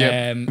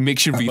 Yeah, it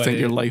makes you rethink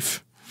your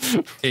life.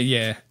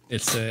 Yeah,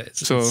 it's good.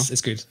 It's a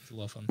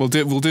lot of fun. We'll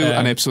do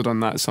an episode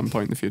on that at some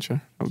point in the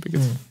future. That would be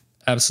good.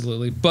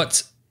 Absolutely.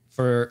 But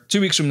for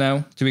 2 weeks from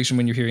now, 2 weeks from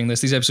when you're hearing this,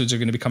 these episodes are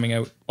going to be coming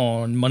out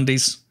on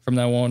Mondays from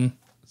now on,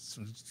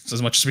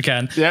 as much as we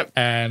can. Yep.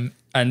 And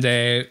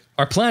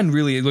our plan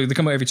really, they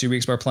come out every 2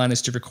 weeks, but our plan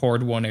is to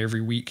record one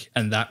every week,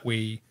 and that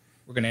way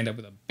we're going to end up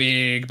with a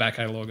big back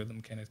catalogue of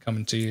them kind of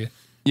coming to you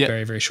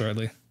very, very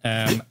shortly.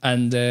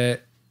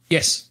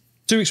 Yes,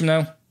 2 weeks from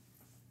now,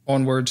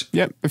 Onward.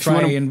 Yep. If you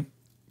want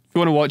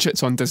to watch it,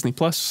 it's on Disney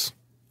Plus.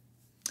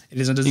 It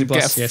is on Disney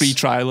Plus. Get a free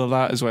trial of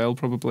that as well,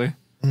 probably.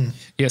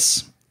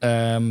 Yes.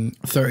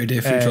 30-day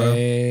free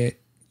trial.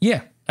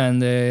 Yeah.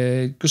 And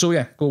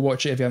go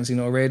watch it if you haven't seen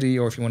it already,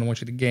 or if you want to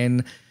watch it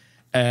again.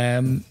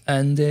 Tune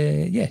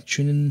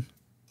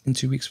in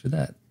 2 weeks for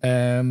that.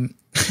 I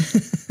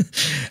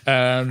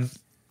was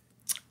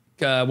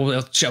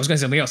going to say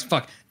something else.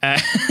 Fuck.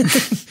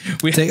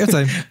 Take your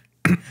time.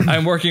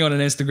 I'm working on an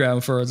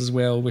Instagram for us as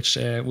well, which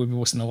we'll be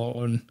posting a lot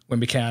on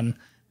when we can.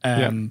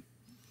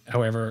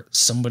 However,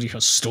 somebody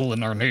has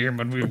stolen our name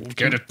and we will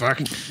get it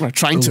back. We're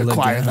trying to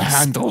acquire the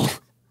handle.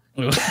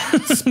 Where's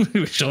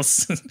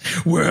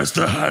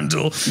the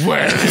handle?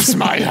 Where is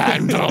my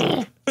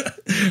handle?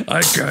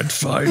 I can't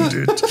find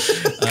it.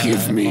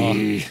 Give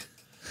me.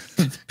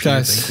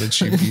 Guys.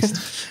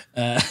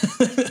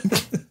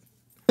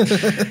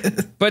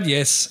 But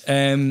yes,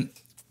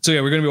 so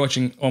yeah, we're going to be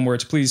watching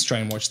Onward. Please try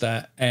and watch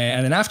that.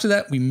 And then after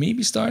that, we may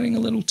be starting a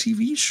little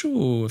TV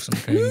show of some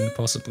kind,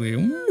 possibly,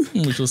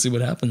 which we'll see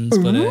what happens.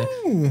 But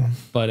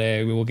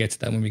we will get to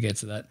that when we get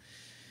to that.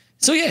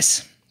 So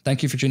yes,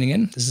 thank you for tuning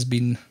in. This has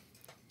been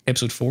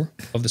episode 4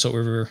 of the Salt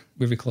River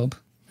Movie Club.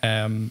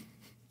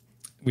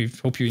 We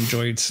hope you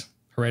enjoyed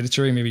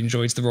Hereditary. Maybe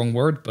enjoyed's the wrong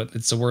word, but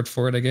it's a word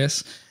for it, I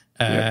guess.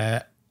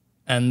 And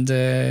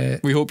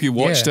we hope you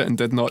watched it and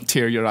did not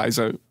tear your eyes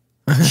out.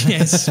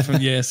 Yes.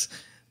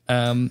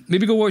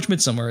 Maybe go watch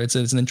Midsommar. It's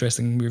an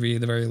interesting movie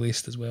at the very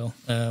least as well.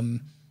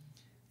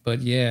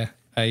 But yeah,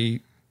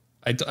 I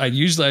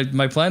usually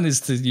my plan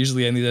is to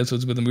usually end these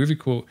episodes with a movie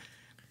quote.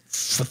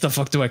 What the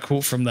fuck do I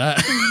quote from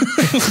that?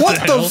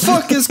 What the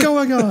fuck is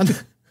going on?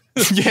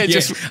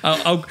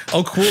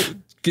 I'll quote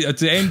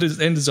to end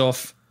us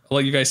off. I'll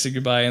let you guys say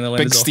goodbye and I'll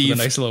end us off with a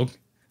nice little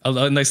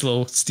A nice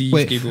little Steve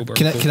Gable.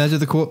 Can I do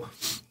the quote?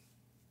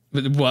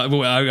 What?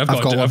 I've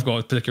got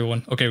a particular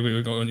one. Okay,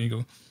 we go on. You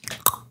go.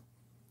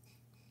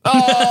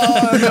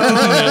 Oh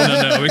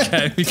no, we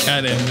can't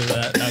end with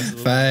that.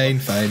 Absolutely.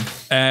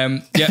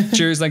 Fine. Yeah.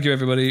 Cheers. Thank you,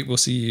 everybody. We'll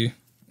see you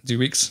in 2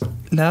 weeks.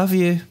 Love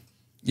you.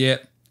 Yeah.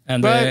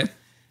 And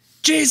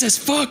Jesus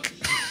fuck.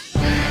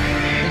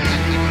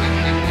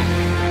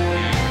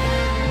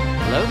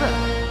 Hello there.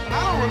 I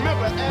don't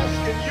remember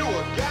asking you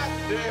a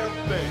goddamn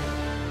thing.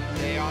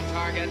 Stay on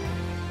target.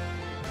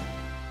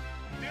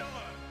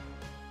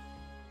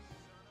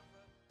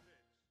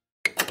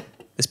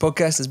 This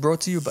podcast is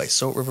brought to you by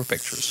Salt River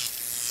Pictures.